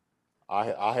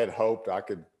I had hoped I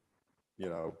could,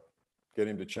 get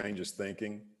him to change his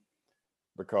thinking,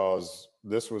 because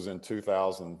this was in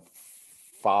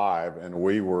 2005 and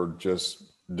we were just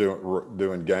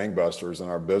doing gangbusters, and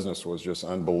our business was just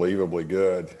unbelievably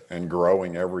good and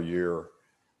growing every year.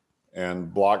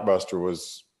 And Blockbuster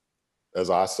was, as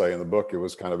I say in the book, it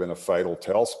was kind of in a fatal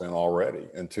tailspin already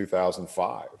in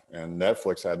 2005, and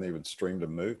Netflix hadn't even streamed a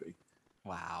movie.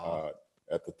 Wow.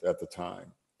 At the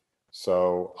time.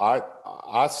 So I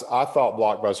thought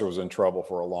Blockbuster was in trouble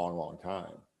for a long, long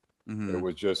time.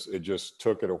 It just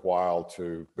took it a while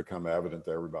to become evident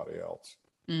to everybody else.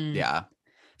 Yeah.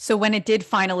 So when it did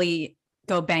finally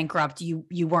go bankrupt,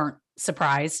 you weren't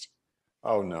surprised?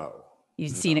 Oh no.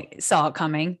 Saw it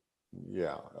coming?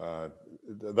 Yeah.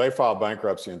 They filed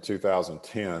bankruptcy in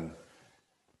 2010.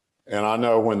 And I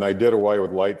know when they did away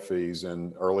with late fees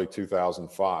in early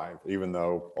 2005, even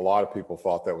though a lot of people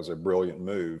thought that was a brilliant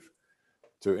move,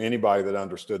 to anybody that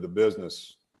understood the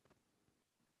business,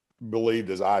 believed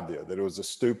as I did that it was the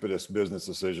stupidest business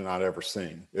decision I'd ever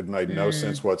seen. It made no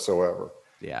sense whatsoever.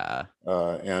 Yeah.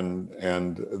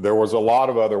 And there was a lot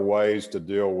of other ways to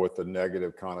deal with the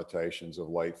negative connotations of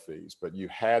late fees, but you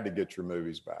had to get your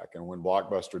movies back. And when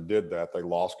Blockbuster did that, they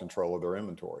lost control of their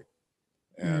inventory.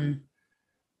 And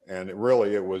it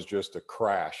was just a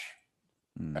crash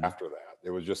after that. It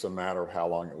was just a matter of how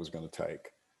long it was going to take.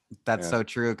 That's so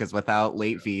true, because without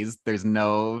late fees, there's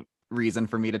no reason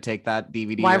for me to take that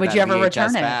DVD. Why would you ever return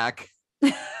it back?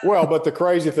 Well, but the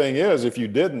crazy thing is, if you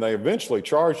didn't, they eventually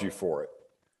charged you for it.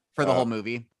 For the whole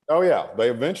movie? Oh, yeah. They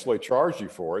eventually charged you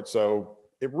for it. So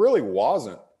it really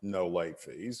wasn't no late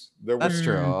fees. That's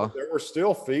true. There were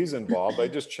still fees involved. They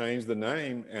just changed the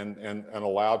name and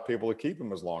allowed people to keep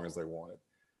them as long as they wanted.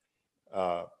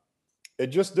 It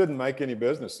just didn't make any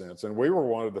business sense. And we were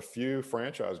one of the few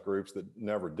franchise groups that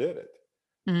never did it.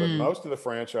 But Mm. most of the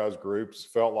franchise groups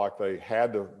felt like they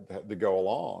had to go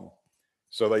along.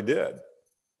 So they did.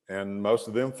 And most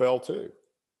of them fell too.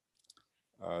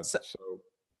 So- So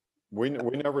we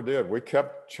never did. We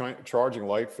kept charging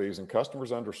late fees, and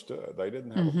customers understood. They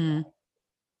didn't have a problem.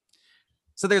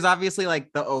 So there's obviously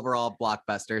like the overall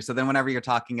Blockbuster. So then whenever you're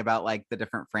talking about like the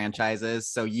different franchises,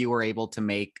 so you were able to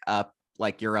make up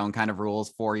like your own kind of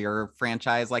rules for your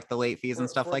franchise, like the late fees and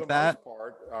stuff For like the that. most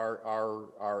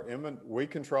part, we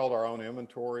controlled our own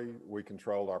inventory. We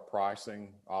controlled our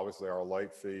pricing, obviously our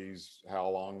late fees, how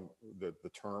long the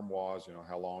term was,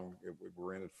 how long we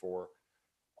were rented for.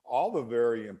 All the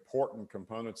very important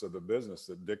components of the business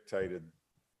that dictated,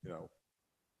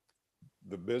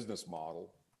 the business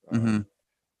model,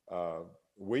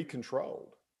 we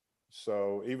controlled.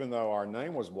 So even though our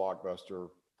name was Blockbuster,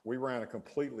 we ran a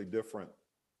completely different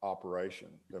operation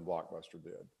than Blockbuster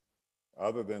did.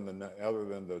 Other than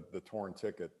the torn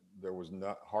ticket, there was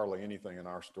hardly anything in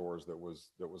our stores that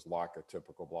was like a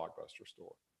typical Blockbuster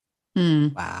store.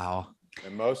 Wow.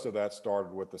 And most of that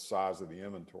started with the size of the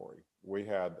inventory. We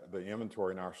had the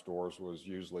inventory in our stores was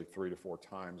usually 3 to 4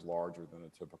 times larger than a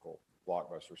typical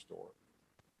Blockbuster store.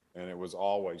 And it was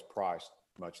always priced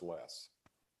much less.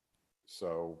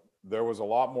 So there was a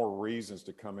lot more reasons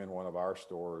to come in one of our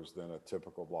stores than a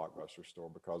typical Blockbuster store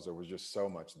because there was just so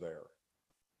much there.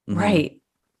 Right.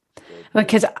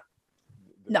 Because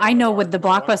I know with the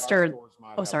Blockbuster,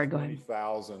 sorry, go ahead.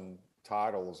 20,000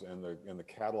 titles in the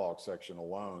catalog section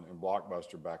alone, and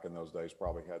Blockbuster back in those days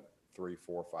probably had 3,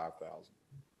 4, 5,000.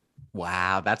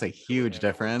 Wow, that's a huge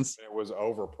difference. It was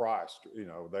overpriced.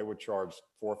 They would charge $4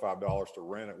 or $5 to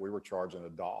rent it. We were charging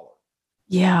 $1.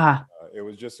 Yeah. It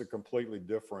was just a completely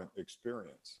different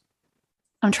experience.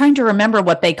 I'm trying to remember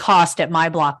what they cost at my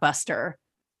Blockbuster.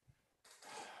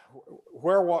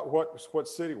 What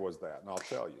city was that? And I'll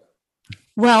tell you.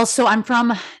 Well, so I'm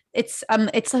from, it's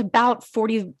about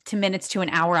 40 minutes to an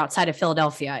hour outside of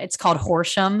Philadelphia. It's called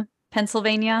Horsham,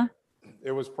 Pennsylvania.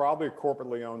 It was probably a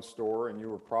corporately owned store, and you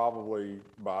were probably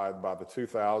by the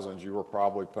 2000s, you were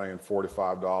probably paying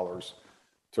 $45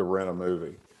 to rent a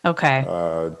movie. Okay.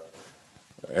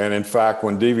 And in fact,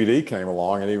 when DVD came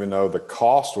along, and even though the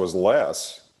cost was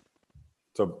less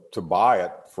to buy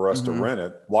it for us to rent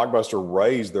it, Blockbuster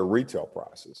raised their retail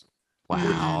prices.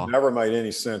 Wow. It never made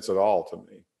any sense at all to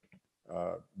me.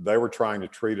 They were trying to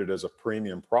treat it as a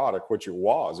premium product, which it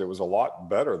was. It was a lot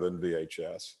better than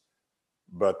VHS.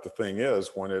 But the thing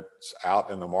is, when it's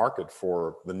out in the market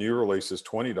for the new release is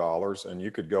 $20, and you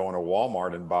could go in a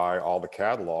Walmart and buy all the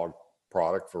catalog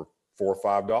product for $4 or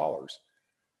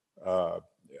 $5.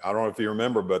 I don't know if you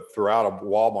remember, but throughout a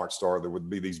Walmart store, there would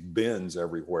be these bins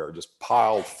everywhere, just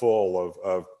piled full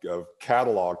of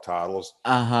catalog titles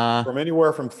from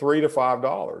anywhere from $3 to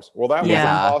 $5. Well, that was the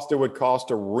cost it would cost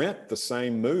to rent the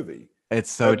same movie. It's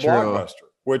so true. Blockbuster,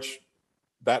 which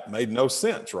that made no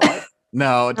sense, right?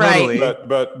 No, totally.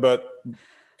 But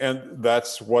and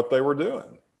that's what they were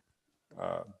doing.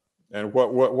 And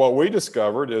what we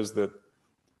discovered is that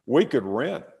we could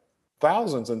rent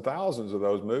thousands and thousands of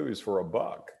those movies for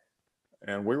 $1.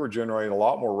 And we were generating a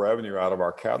lot more revenue out of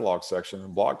our catalog section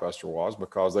than Blockbuster was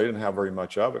because they didn't have very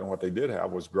much of it. And what they did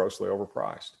have was grossly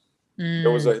overpriced.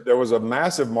 There was a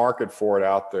massive market for it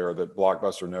out there that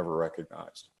Blockbuster never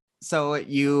recognized. So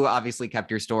you obviously kept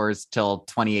your stores till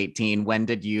 2018. When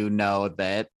did you know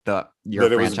that your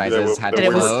franchises had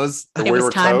to close? It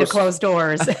was time to close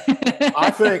doors. I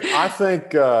think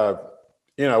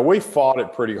we fought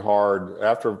it pretty hard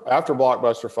after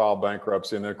Blockbuster filed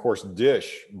bankruptcy, and then of course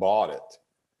Dish bought it,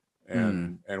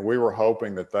 and we were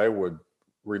hoping that they would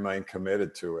remain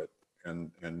committed to it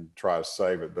and try to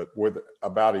save it. But with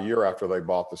about a year after they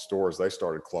bought the stores, they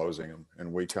started closing them,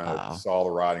 and we kind of saw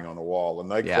the writing on the wall.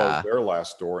 And they closed their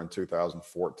last store in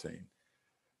 2014.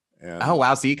 And oh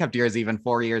wow! So you kept yours even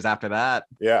 4 years after that.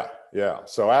 Yeah.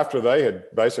 So after they had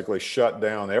basically shut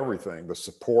down everything, the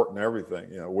support and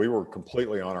everything, we were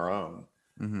completely on our own.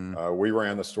 We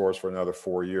ran the stores for another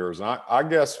 4 years, and I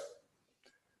guess,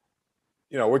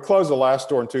 we closed the last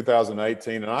store in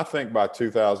 2018, and I think by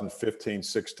 2015,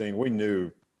 16, we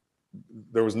knew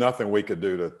there was nothing we could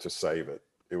do to save it.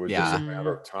 It was just a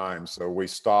matter of time. So we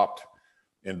stopped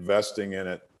investing in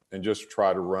it and just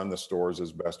tried to run the stores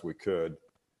as best we could,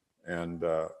 and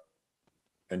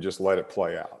just let it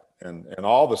play out. And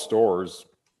all the stores,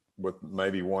 with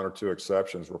maybe 1 or 2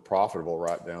 exceptions, were profitable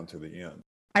right down to the end.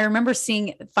 I remember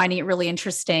finding it really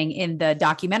interesting in the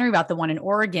documentary about the one in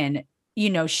Oregon.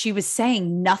 She was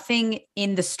saying nothing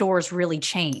in the stores really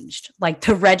changed. Like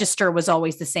the register was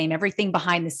always the same. Everything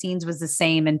behind the scenes was the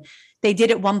same. And they did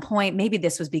at one point, maybe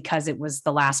this was because it was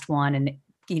the last one and,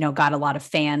 got a lot of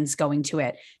fans going to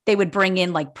it. They would bring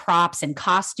in like props and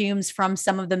costumes from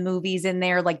some of the movies in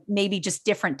there, like maybe just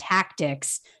different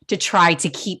tactics to try to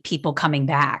keep people coming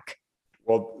back.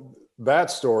 Well,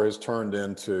 that store has turned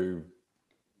into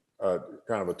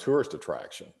kind of a tourist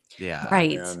attraction. Yeah.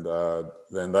 Right. And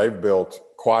then they've built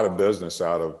quite a business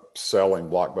out of selling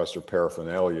Blockbuster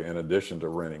paraphernalia in addition to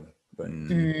renting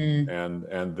things.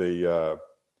 And the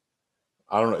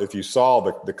I don't know if you saw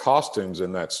the costumes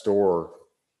in that store.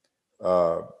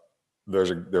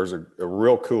 There's a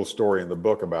real cool story in the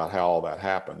book about how all that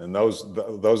happened, and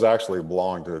those actually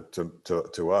belong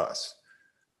to us.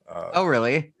 Oh,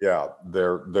 really? Yeah,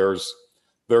 there's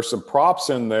some props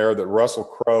in there that Russell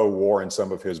Crowe wore in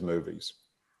some of his movies.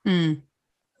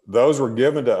 Those were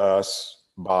given to us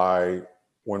by,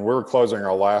 when we were closing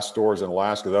our last stores in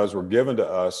Alaska, those were given to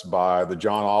us by the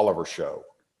John Oliver Show.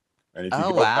 And if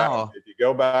you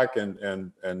go back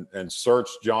and search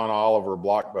John Oliver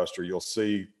Blockbuster, you'll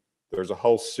see there's a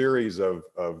whole series of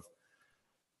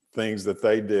things that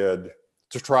they did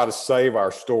to try to save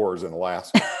our stores in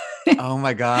Alaska. Oh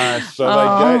my gosh.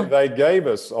 So they gave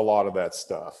us a lot of that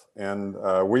stuff, and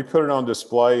we put it on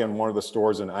display in one of the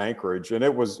stores in Anchorage, and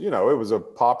it was a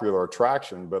popular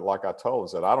attraction, but like I told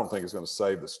us, that I don't think it's going to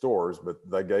save the stores, but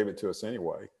they gave it to us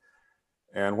anyway.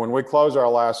 And when we closed our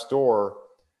last store,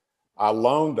 I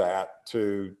loaned that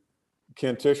to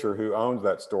Ken Tischer, who owns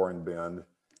that store in Bend,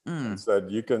 and said,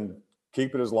 you can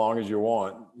keep it as long as you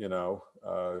want,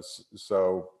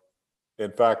 so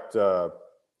in fact,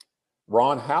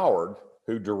 Ron Howard,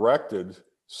 who directed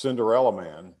Cinderella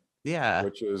Man,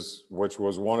 which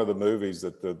was one of the movies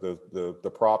that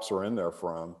the props are in there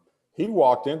from, he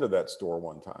walked into that store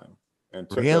one time and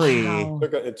took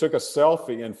a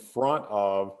selfie in front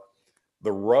of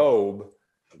the robe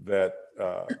that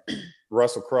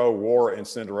Russell Crowe wore in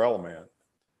Cinderella Man.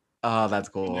 Oh, that's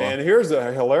cool. And here's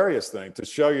the hilarious thing to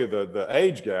show you the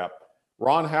age gap.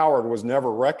 Ron Howard was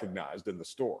never recognized in the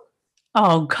store.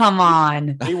 Oh, come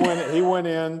on. He went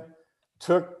in,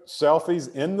 took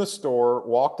selfies in the store,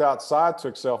 walked outside,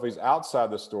 took selfies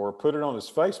outside the store, put it on his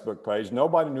Facebook page.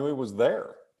 Nobody knew he was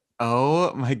there.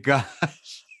 Oh my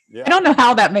gosh. Yeah. I don't know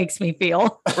how that makes me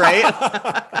feel. Right?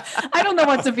 I don't know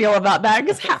what to feel about that,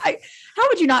 because how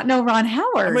would you not know Ron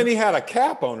Howard? I mean, he had a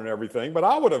cap on and everything, but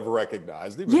I would have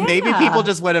recognized him. Yeah. Maybe people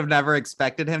just would have never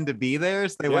expected him to be there,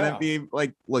 so they wouldn't be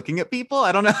like looking at people.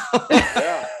 I don't know.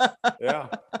 Yeah.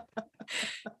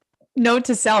 Note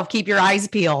to self, keep your eyes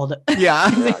peeled. Yeah.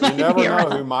 You never know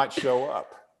who might show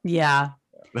up. Yeah.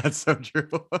 That's so true.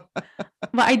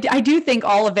 But I do think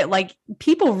all of it, like,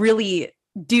 people really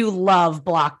do love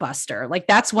Blockbuster. Like,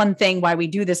 that's one thing why we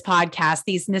do this podcast.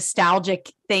 These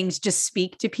nostalgic things just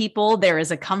speak to people. There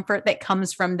is a comfort that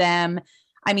comes from them.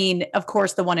 I mean, of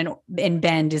course, the one in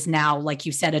Bend is now, like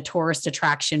you said, a tourist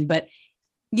attraction, but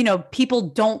people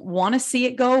don't want to see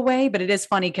it go away. But it is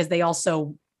funny because they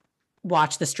also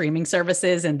watch the streaming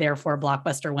services, and therefore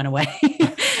Blockbuster went away.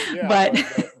 But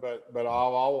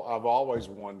I've always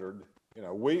wondered,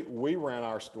 we ran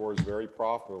our stores very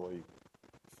profitably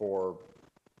for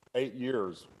 8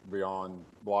 years beyond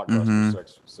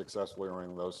Blockbuster successfully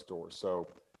running those stores. So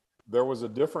there was a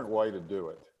different way to do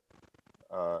it,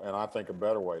 and I think a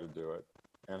better way to do it.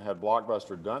 And had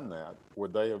Blockbuster done that,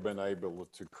 would they have been able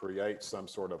to create some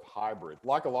sort of hybrid,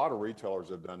 like a lot of retailers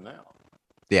have done now?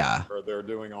 Yeah. Or they're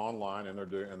doing online, and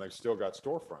they've still got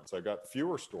storefronts. They've got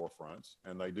fewer storefronts,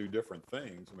 and they do different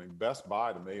things. I mean, Best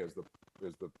Buy to me is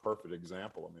the perfect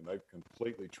example. I mean, they've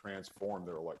completely transformed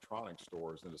their electronic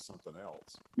stores into something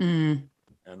else,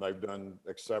 and they've done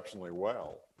exceptionally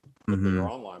well. But their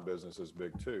online business is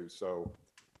big too. So,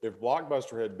 if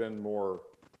Blockbuster had been more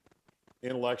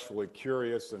intellectually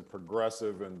curious and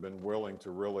progressive and been willing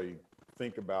to really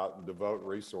think about and devote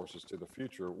resources to the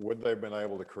future, would they have been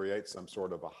able to create some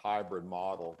sort of a hybrid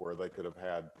model where they could have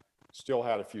still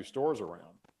had a few stores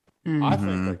around? I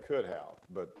think they could have,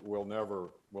 but we'll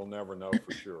never know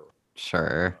for sure.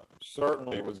 Sure.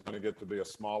 Certainly it was going to get to be a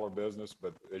smaller business,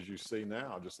 but as you see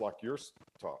now, just like you're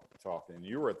talking,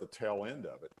 you were at the tail end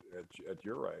of it at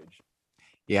your age.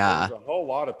 Yeah. There was a whole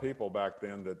lot of people back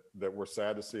then that were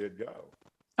sad to see it go.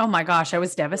 Oh my gosh, I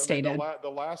was devastated. I mean, the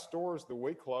last stores that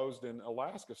we closed in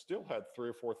Alaska still had 3,000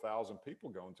 or 4,000 people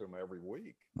going to them every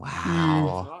week.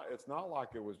 Wow. It's not like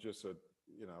it was just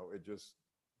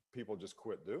people just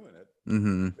quit doing it.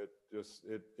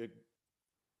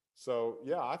 So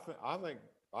yeah, I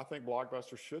think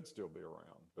Blockbuster should still be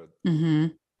around, but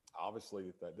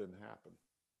obviously that didn't happen.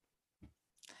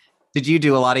 Did you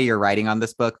do a lot of your writing on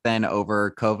this book then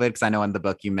over COVID? Because I know in the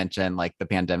book you mentioned like the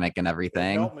pandemic and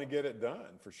everything. It helped me get it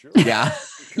done for sure. Yeah.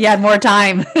 You had more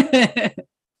time.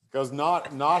 because not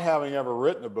having ever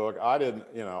written a book, I didn't,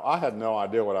 I had no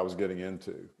idea what I was getting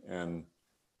into, and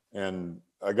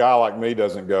a guy like me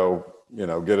doesn't go,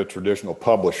 get a traditional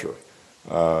publisher.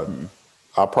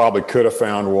 I probably could have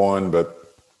found one, but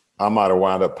I might have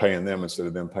wound up paying them instead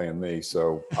of them paying me.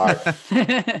 So I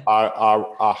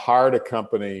hired a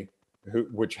company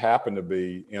which happened to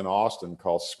be in Austin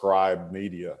called Scribe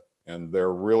Media, and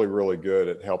they're really, really good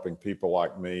at helping people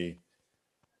like me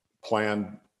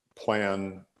plan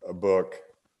a book,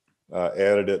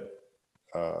 edit it,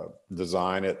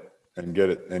 design it, and get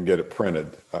it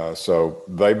printed. So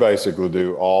they basically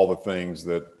do all the things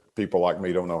that people like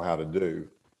me don't know how to do.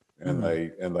 And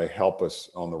they help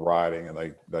us on the writing,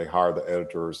 and they hire the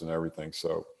editors and everything.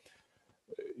 So,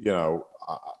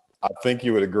 I think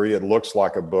you would agree it looks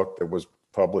like a book that was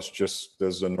published just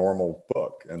as a normal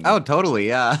book. And oh, totally,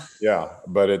 yeah. Yeah,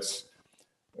 but it's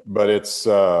it's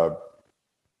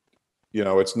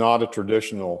not a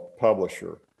traditional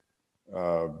publisher,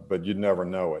 but you'd never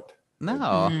know it.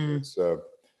 No.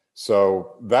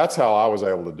 So that's how I was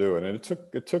able to do it, and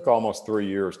it took almost 3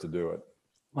 years to do it.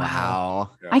 Wow.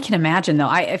 Yeah. I can imagine, though.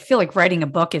 I feel like writing a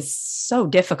book is so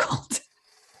difficult.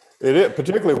 It is,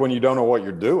 particularly when you don't know what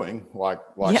you're doing. Like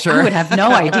Yeah, Sure. I would have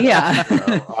no idea.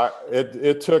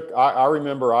 I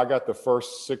remember I got the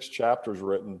first 6 chapters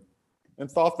written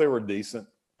and thought they were decent.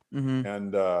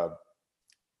 And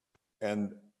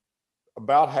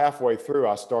about halfway through,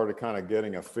 I started kind of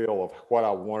getting a feel of what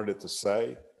I wanted it to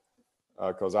say,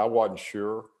 because I wasn't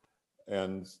sure.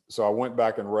 And so I went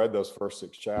back and read those first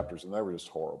 6 chapters, and they were just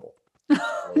horrible.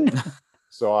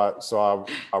 So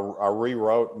I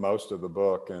rewrote most of the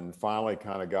book and finally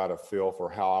kind of got a feel for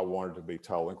how I wanted to be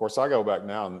told. And of course, I go back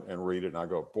now and read it, and I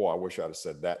go, boy, I wish I'd have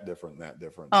said that different and that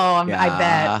different. Oh, I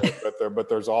Yeah. bet. But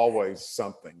there's always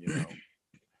something,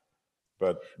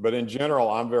 But in general,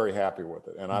 I'm very happy with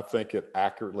it, and I think it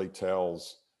accurately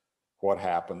tells what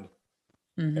happened.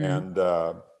 And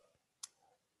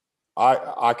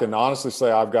I can honestly say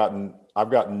I've gotten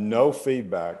no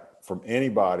feedback from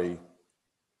anybody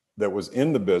that was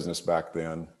in the business back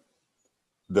then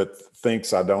that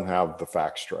thinks I don't have the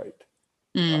facts straight.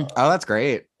 Oh, that's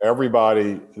great.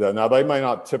 Everybody, now they may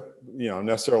not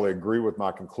necessarily agree with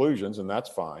my conclusions, and that's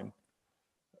fine,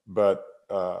 but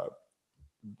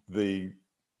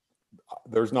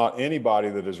there's not anybody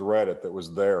that has read it that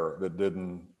was there that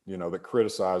didn't, that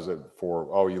criticized it for,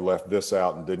 oh, you left this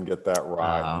out and didn't get that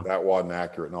right, and that wasn't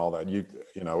accurate and all that.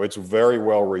 It's very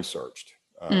well researched.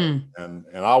 And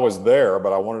I was there,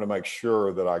 but I wanted to make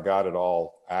sure that I got it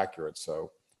all accurate.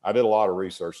 So I did a lot of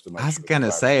research to make sure. I was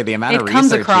gonna say the amount of It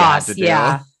comes research across, you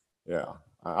had to do. yeah.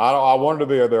 I wanted to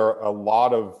be there are a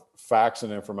lot of facts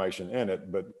and information in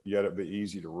it, but yet it'd be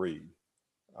easy to read.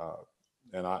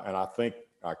 And I think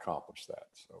I accomplished that.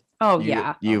 So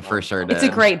You for sure did. It's a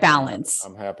great balance.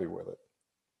 I'm happy with it.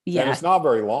 Yeah. And it's not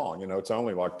very long, it's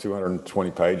only like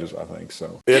 220 pages, I think.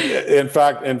 So in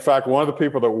fact, one of the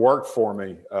people that worked for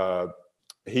me,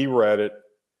 he read it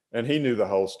and he knew the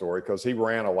whole story because he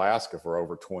ran Alaska for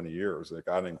over 20 years. A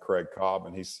guy named Craig Cobb.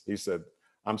 And he said,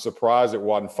 I'm surprised it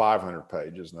wasn't 500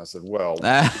 pages. And I said, well,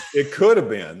 it could have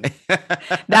been.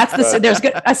 There's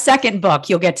a second book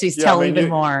you'll get to tell even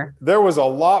more. There was a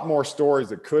lot more stories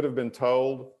that could have been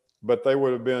told, but they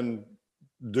would have been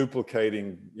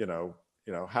duplicating,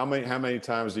 how many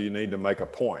times do you need to make a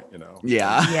point,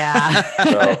 Yeah.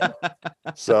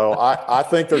 So I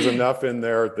think there's enough in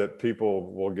there that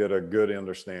people will get a good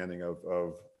understanding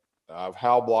of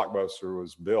how Blockbuster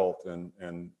was built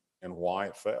and why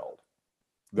it failed.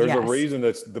 There's a reason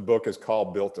that the book is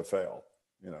called Built to Fail.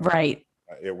 Right.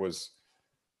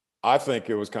 I think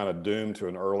it was kind of doomed to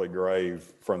an early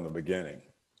grave from the beginning.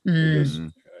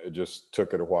 It just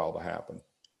took it a while to happen.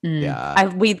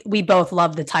 Yeah. We both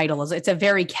love the title. It's a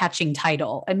very catching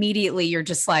title. Immediately you're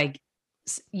just like,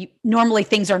 normally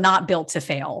things are not built to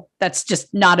fail. That's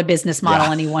just not a business model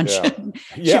anyone should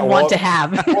want to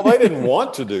have. Well, they didn't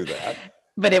want to do that.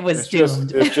 But it was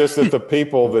doomed. It's just that the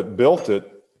people that built it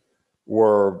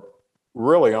were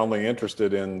really only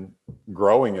interested in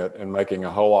growing it and making a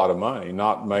whole lot of money,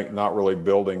 not really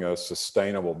building a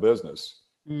sustainable business.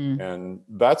 And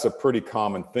that's a pretty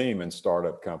common theme in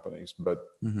startup companies, but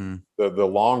the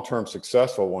long-term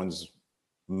successful ones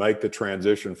make the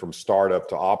transition from startup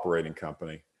to operating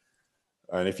company.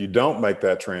 And if you don't make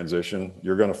that transition,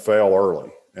 you're going to fail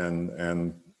early.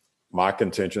 And my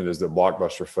contention is that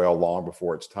Blockbuster failed long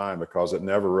before its time because it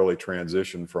never really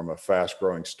transitioned from a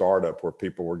fast-growing startup where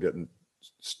people were getting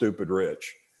stupid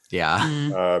rich,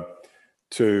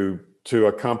 to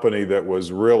a company that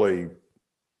was really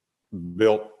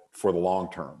built for the long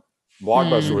term.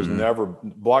 Blockbuster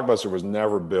was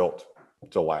never built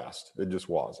to last. It just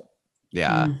wasn't.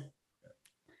 Yeah.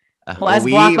 Well, as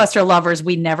Blockbuster lovers,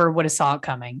 we never would have saw it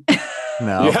coming.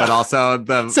 No, but also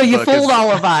so you fooled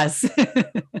all of us.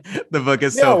 The book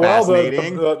is so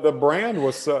fascinating. The brand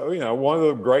was so, one of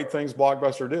the great things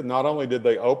Blockbuster did. Not only did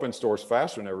they open stores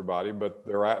faster than everybody, but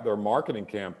their marketing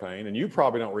campaign, and you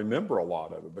probably don't remember a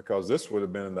lot of it because this would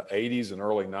have been in the 80s and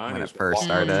early 90s when it first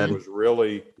started. It was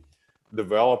really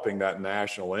developing that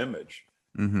national image.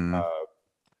 Mm-hmm.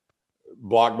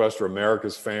 Blockbuster,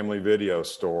 America's Family Video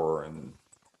Store, and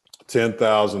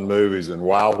 10,000 movies, and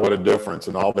wow, what a difference,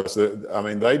 and all this. I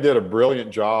mean, they did a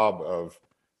brilliant job of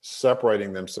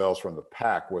separating themselves from the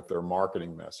pack with their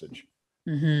marketing message.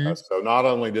 Mm-hmm. So not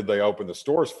only did they open the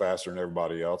stores faster than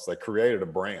everybody else, they created a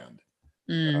brand,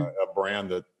 a brand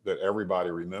that everybody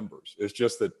remembers. It's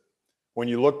just that when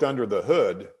you looked under the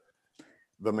hood,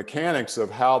 the mechanics of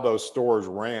how those stores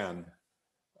ran,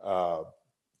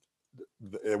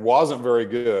 it wasn't very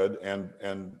good, and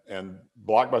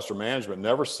Blockbuster management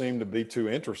never seemed to be too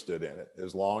interested in it.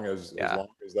 As long as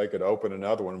they could open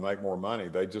another one and make more money,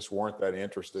 they just weren't that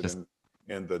interested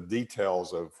in the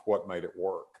details of what made it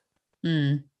work.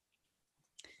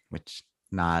 Which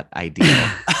not ideal.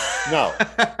 No,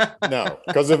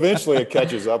 because eventually it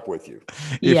catches up with you.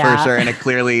 For sure, and it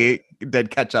clearly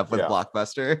did catch up with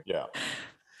Blockbuster. Yeah.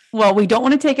 Well, we don't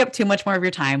want to take up too much more of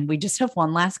your time. We just have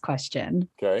one last question.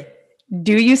 Okay.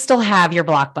 Do you still have your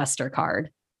Blockbuster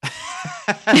card?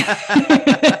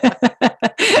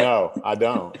 No, I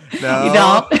don't. No, you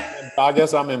don't. I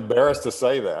guess I'm embarrassed to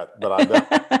say that, but I don't.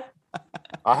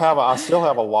 I still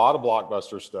have a lot of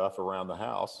Blockbuster stuff around the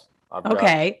house. I've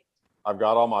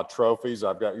got all my trophies.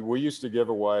 We used to give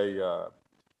away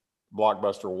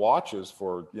Blockbuster watches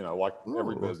for, like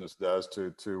every business does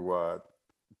to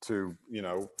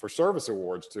for service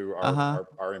awards to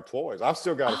our employees. I've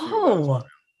still got a few of those.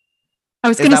 I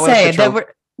was going to say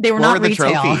they were not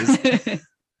retail. Trophies?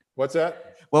 What's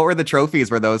that? What were the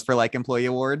trophies? Were those for like employee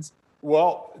awards?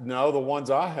 Well, no, the ones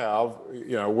I have,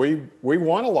 we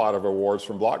won a lot of awards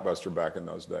from Blockbuster back in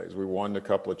those days. We won a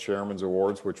couple of Chairman's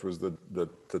Awards, which was the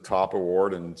top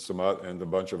award, and and a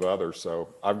bunch of others. So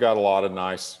I've got a lot of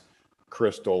nice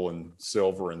crystal and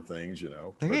silver and things,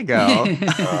 There you go.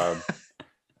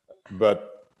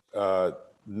 But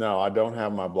no, I don't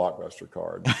have my Blockbuster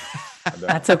card.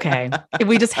 That's okay.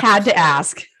 We just had to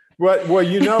ask. Well,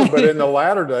 but in the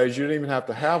latter days, you didn't even have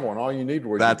to have one. All you need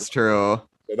was. That's true.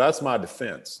 So that's my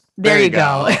defense. There you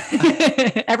go.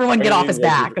 Everyone get off his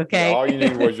back, okay? All you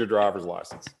need was your driver's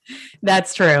license.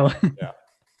 That's true. Yeah.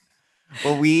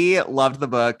 Well, we loved the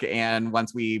book, and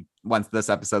once this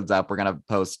episode's up, we're gonna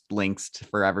post links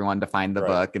for everyone to find the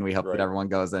book, and we hope that everyone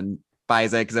goes and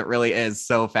buys it because it really is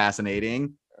so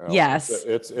fascinating. Yes,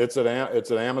 it's at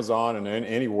Amazon and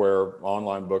anywhere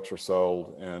online books are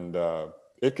sold, and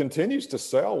it continues to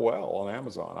sell well on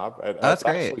Amazon. It's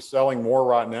actually selling more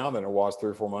right now than it was 3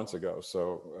 or 4 months ago.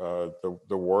 So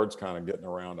the word's kind of getting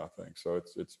around, I think. So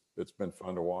it's been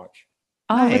fun to watch.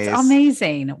 Oh, nice. It's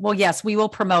amazing. Well, yes, we will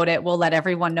promote it. We'll let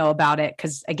everyone know about it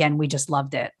because, again, we just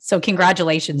loved it. So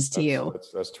congratulations to you.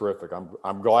 That's terrific.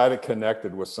 I'm glad it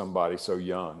connected with somebody so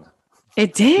young.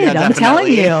 It did. I'm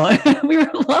telling you. We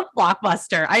love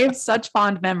Blockbuster. I have such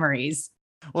fond memories.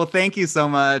 Well, thank you so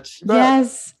much.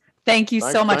 Yes. Thank you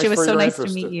so much. It was so nice to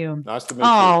meet you. Nice to meet you.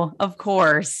 Oh, of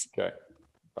course. Okay.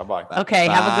 Bye-bye. Okay.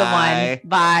 Bye. Have a good one.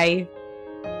 Bye.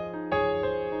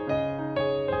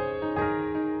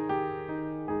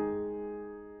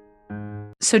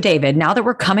 So, David, now that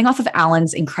we're coming off of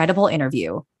Alan's incredible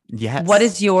interview, yes,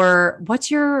 what's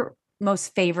your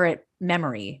most favorite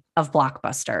memory of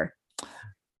Blockbuster?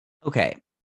 Okay.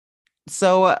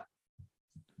 So,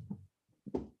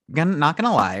 not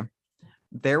gonna lie,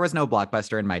 there was no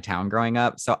Blockbuster in my town growing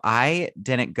up. So I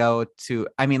didn't go to,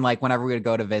 whenever we would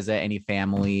go to visit any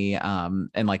family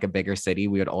in like a bigger city,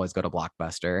 we would always go to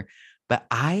Blockbuster. But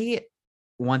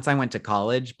once I went to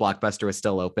college, Blockbuster was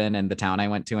still open in the town I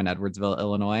went to in Edwardsville,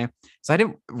 Illinois. So I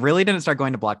didn't start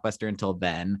going to Blockbuster until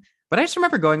then. But I just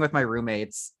remember going with my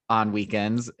roommates on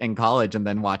weekends in college and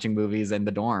then watching movies in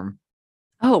the dorm.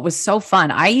 Oh, it was so fun.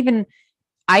 I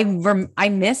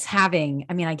miss having,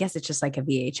 I guess it's just like a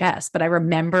VHS, but I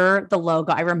remember the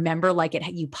logo. I remember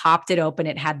you popped it open.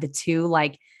 It had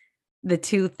the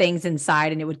two things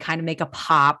inside and it would kind of make a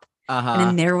pop. And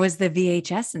then there was the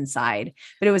VHS inside.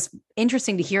 But it was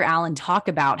interesting to hear Alan talk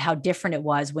about how different it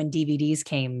was when DVDs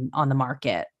came on the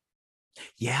market.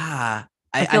 Yeah.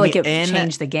 I feel like it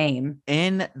changed the game.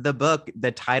 In the book,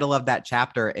 the title of that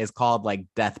chapter is called like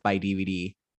Death by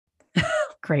DVD.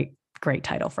 Great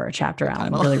title for a chapter,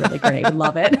 Alan. Really, really great.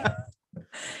 Love it.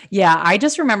 Yeah, I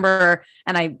just remember,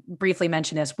 and I briefly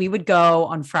mentioned this, we would go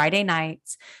on Friday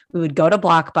nights, we would go to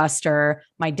Blockbuster.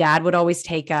 My dad would always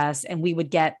take us, and we would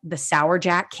get the Sour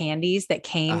Jack candies that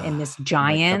came in this Like the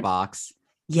giant, box.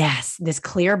 yes, this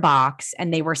clear box,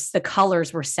 and the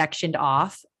colors were sectioned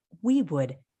off. We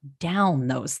would down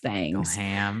those Go things,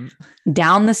 ham.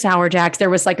 down the Sour Jacks. There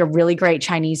was like a really great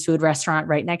Chinese food restaurant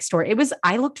right next door.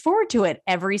 I looked forward to it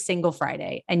every single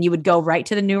Friday, and you would go right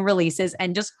to the new releases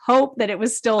and just hope that it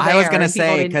was still there. I was gonna and people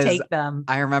say, didn't 'cause take them.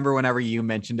 I remember whenever you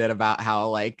mentioned it about how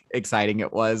like exciting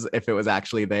it was if it was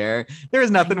actually there. There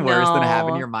was nothing worse than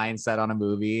having know. your mind set on a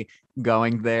movie,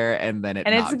 going there, and then it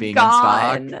And not it's being in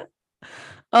stock. gone.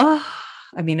 Oh,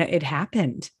 I mean, it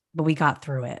happened, but we got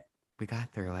through it. We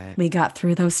got through it. We got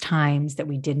through those times that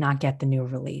we did not get the new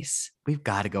release. We've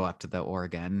got to go up to the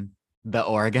Oregon, the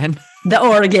Oregon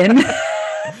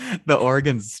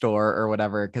store or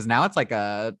whatever. Cause now it's like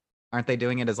aren't they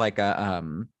doing it as like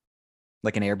an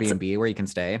Airbnb where you can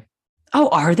stay? Oh,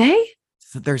 are they?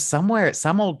 So there's some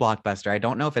old Blockbuster. I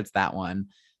don't know if it's that one,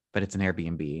 but it's an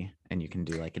Airbnb and you can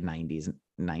do like a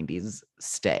 90s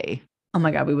stay. Oh my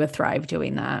God, we would thrive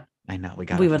doing that. I know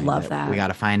We would love that. We got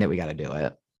to find it. We got to do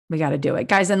it. We got to do it,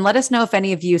 guys. And let us know if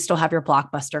any of you still have your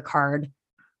Blockbuster card.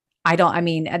 I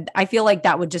feel like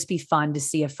that would just be fun to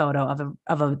see a photo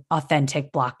of an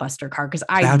authentic Blockbuster card, because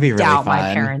I That'd be really doubt my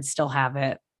fun. parents still have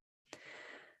it.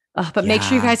 But make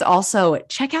sure you Yeah. guys also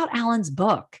check out Alan's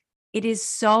book. It is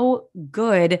so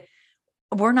good.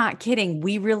 We're not kidding.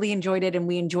 We really enjoyed it, and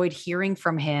we enjoyed hearing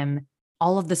from him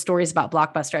all of the stories about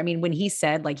Blockbuster. I mean, when he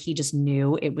said like he just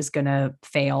knew it was going to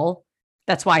fail,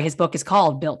 that's why his book is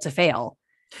called Built to Fail.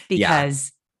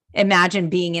 Because imagine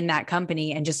being in that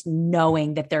company and just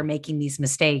knowing that they're making these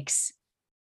mistakes.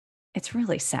 It's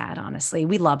really sad, honestly.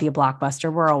 We love you,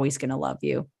 Blockbuster. We're always going to love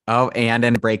you. Oh, and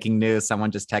in breaking news,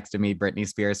 someone just texted me Britney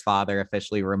Spears' father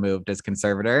officially removed as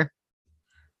conservator.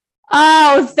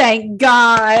 Oh, thank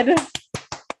God.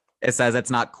 It says it's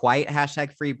not quite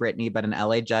 #free Britney, but an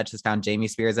LA judge has found Jamie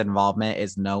Spears' involvement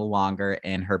is no longer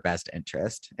in her best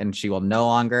interest, and she will no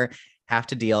longer have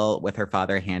to deal with her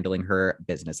father handling her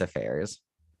business affairs.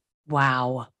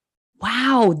 Wow.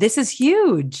 This is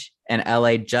huge. An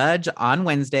LA judge on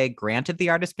Wednesday granted the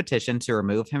artist's petition to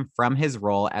remove him from his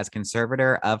role as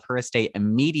conservator of her estate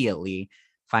immediately,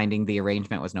 finding the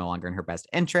arrangement was no longer in her best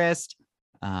interest.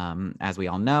 As we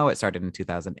all know, it started in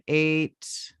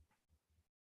 2008.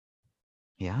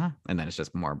 Yeah. And then it's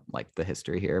just more like the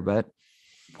history here. But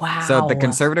Wow. so the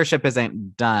conservatorship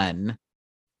isn't done,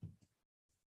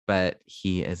 but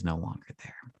he is no longer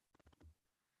there.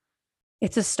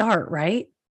 It's a start, right?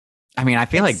 I mean, I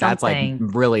feel It's like that's like something.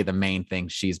 really the main thing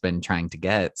she's been trying to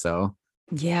get. So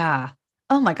Yeah.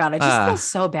 Oh my God. I just feel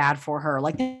so bad for her.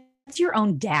 Like, that's your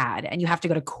own dad, and you have to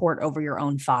go to court over your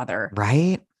own father.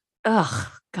 right. Ugh,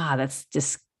 God, that's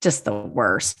just the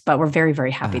worst. But we're very,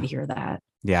 very happy to hear that.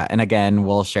 Yeah. And again,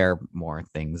 we'll share more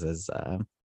things as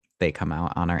they come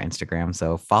out on our Instagram.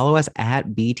 So follow us at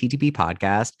BTTB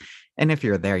Podcast. And if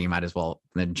you're there, you might as well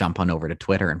jump on over to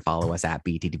Twitter and follow us at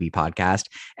BTTB Podcast.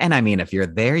 And I mean, if you're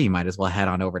there, you might as well head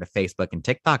on over to Facebook and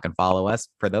TikTok and follow us.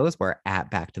 For those, we're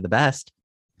at Back to the Best.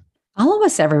 Follow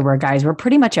us everywhere, guys. We're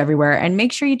pretty much everywhere. And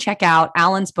make sure you check out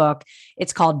Alan's book.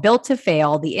 It's called Built to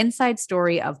Fail, the inside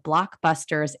story of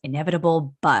Blockbuster's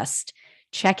inevitable bust.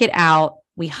 Check it out.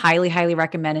 We highly, highly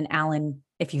recommend. And Alan,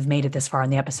 if you've made it this far in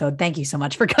the episode, thank you so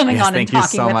much for coming on and Thank you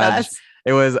talking so with much. us.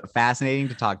 It was fascinating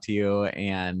to talk to you,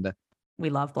 and We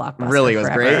love Blockbuster. really was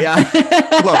forever. great. Yeah.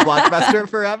 Love Blockbuster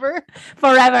forever.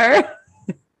 Forever.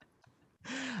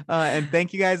 And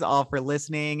thank you guys all for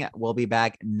listening. We'll be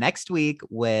back next week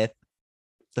with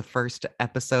the first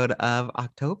episode of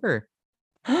October.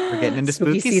 We're getting into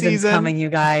spooky season's season. coming, you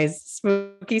guys.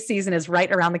 Spooky season is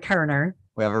right around the corner.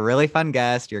 We have a really fun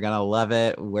guest. You're gonna love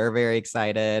it. We're very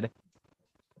excited.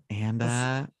 And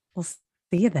We'll see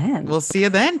you then. we'll see you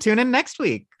then. Tune in next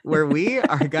week where we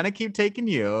are gonna keep taking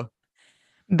you.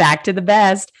 Back to the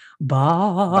best.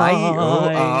 Bye. Bye.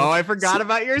 Oh, I forgot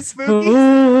about your spooky.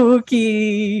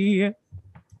 Spooky.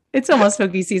 It's almost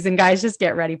spooky season, guys. Just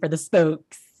get ready for the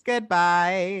spooks.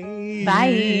 Goodbye.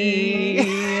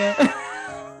 Bye.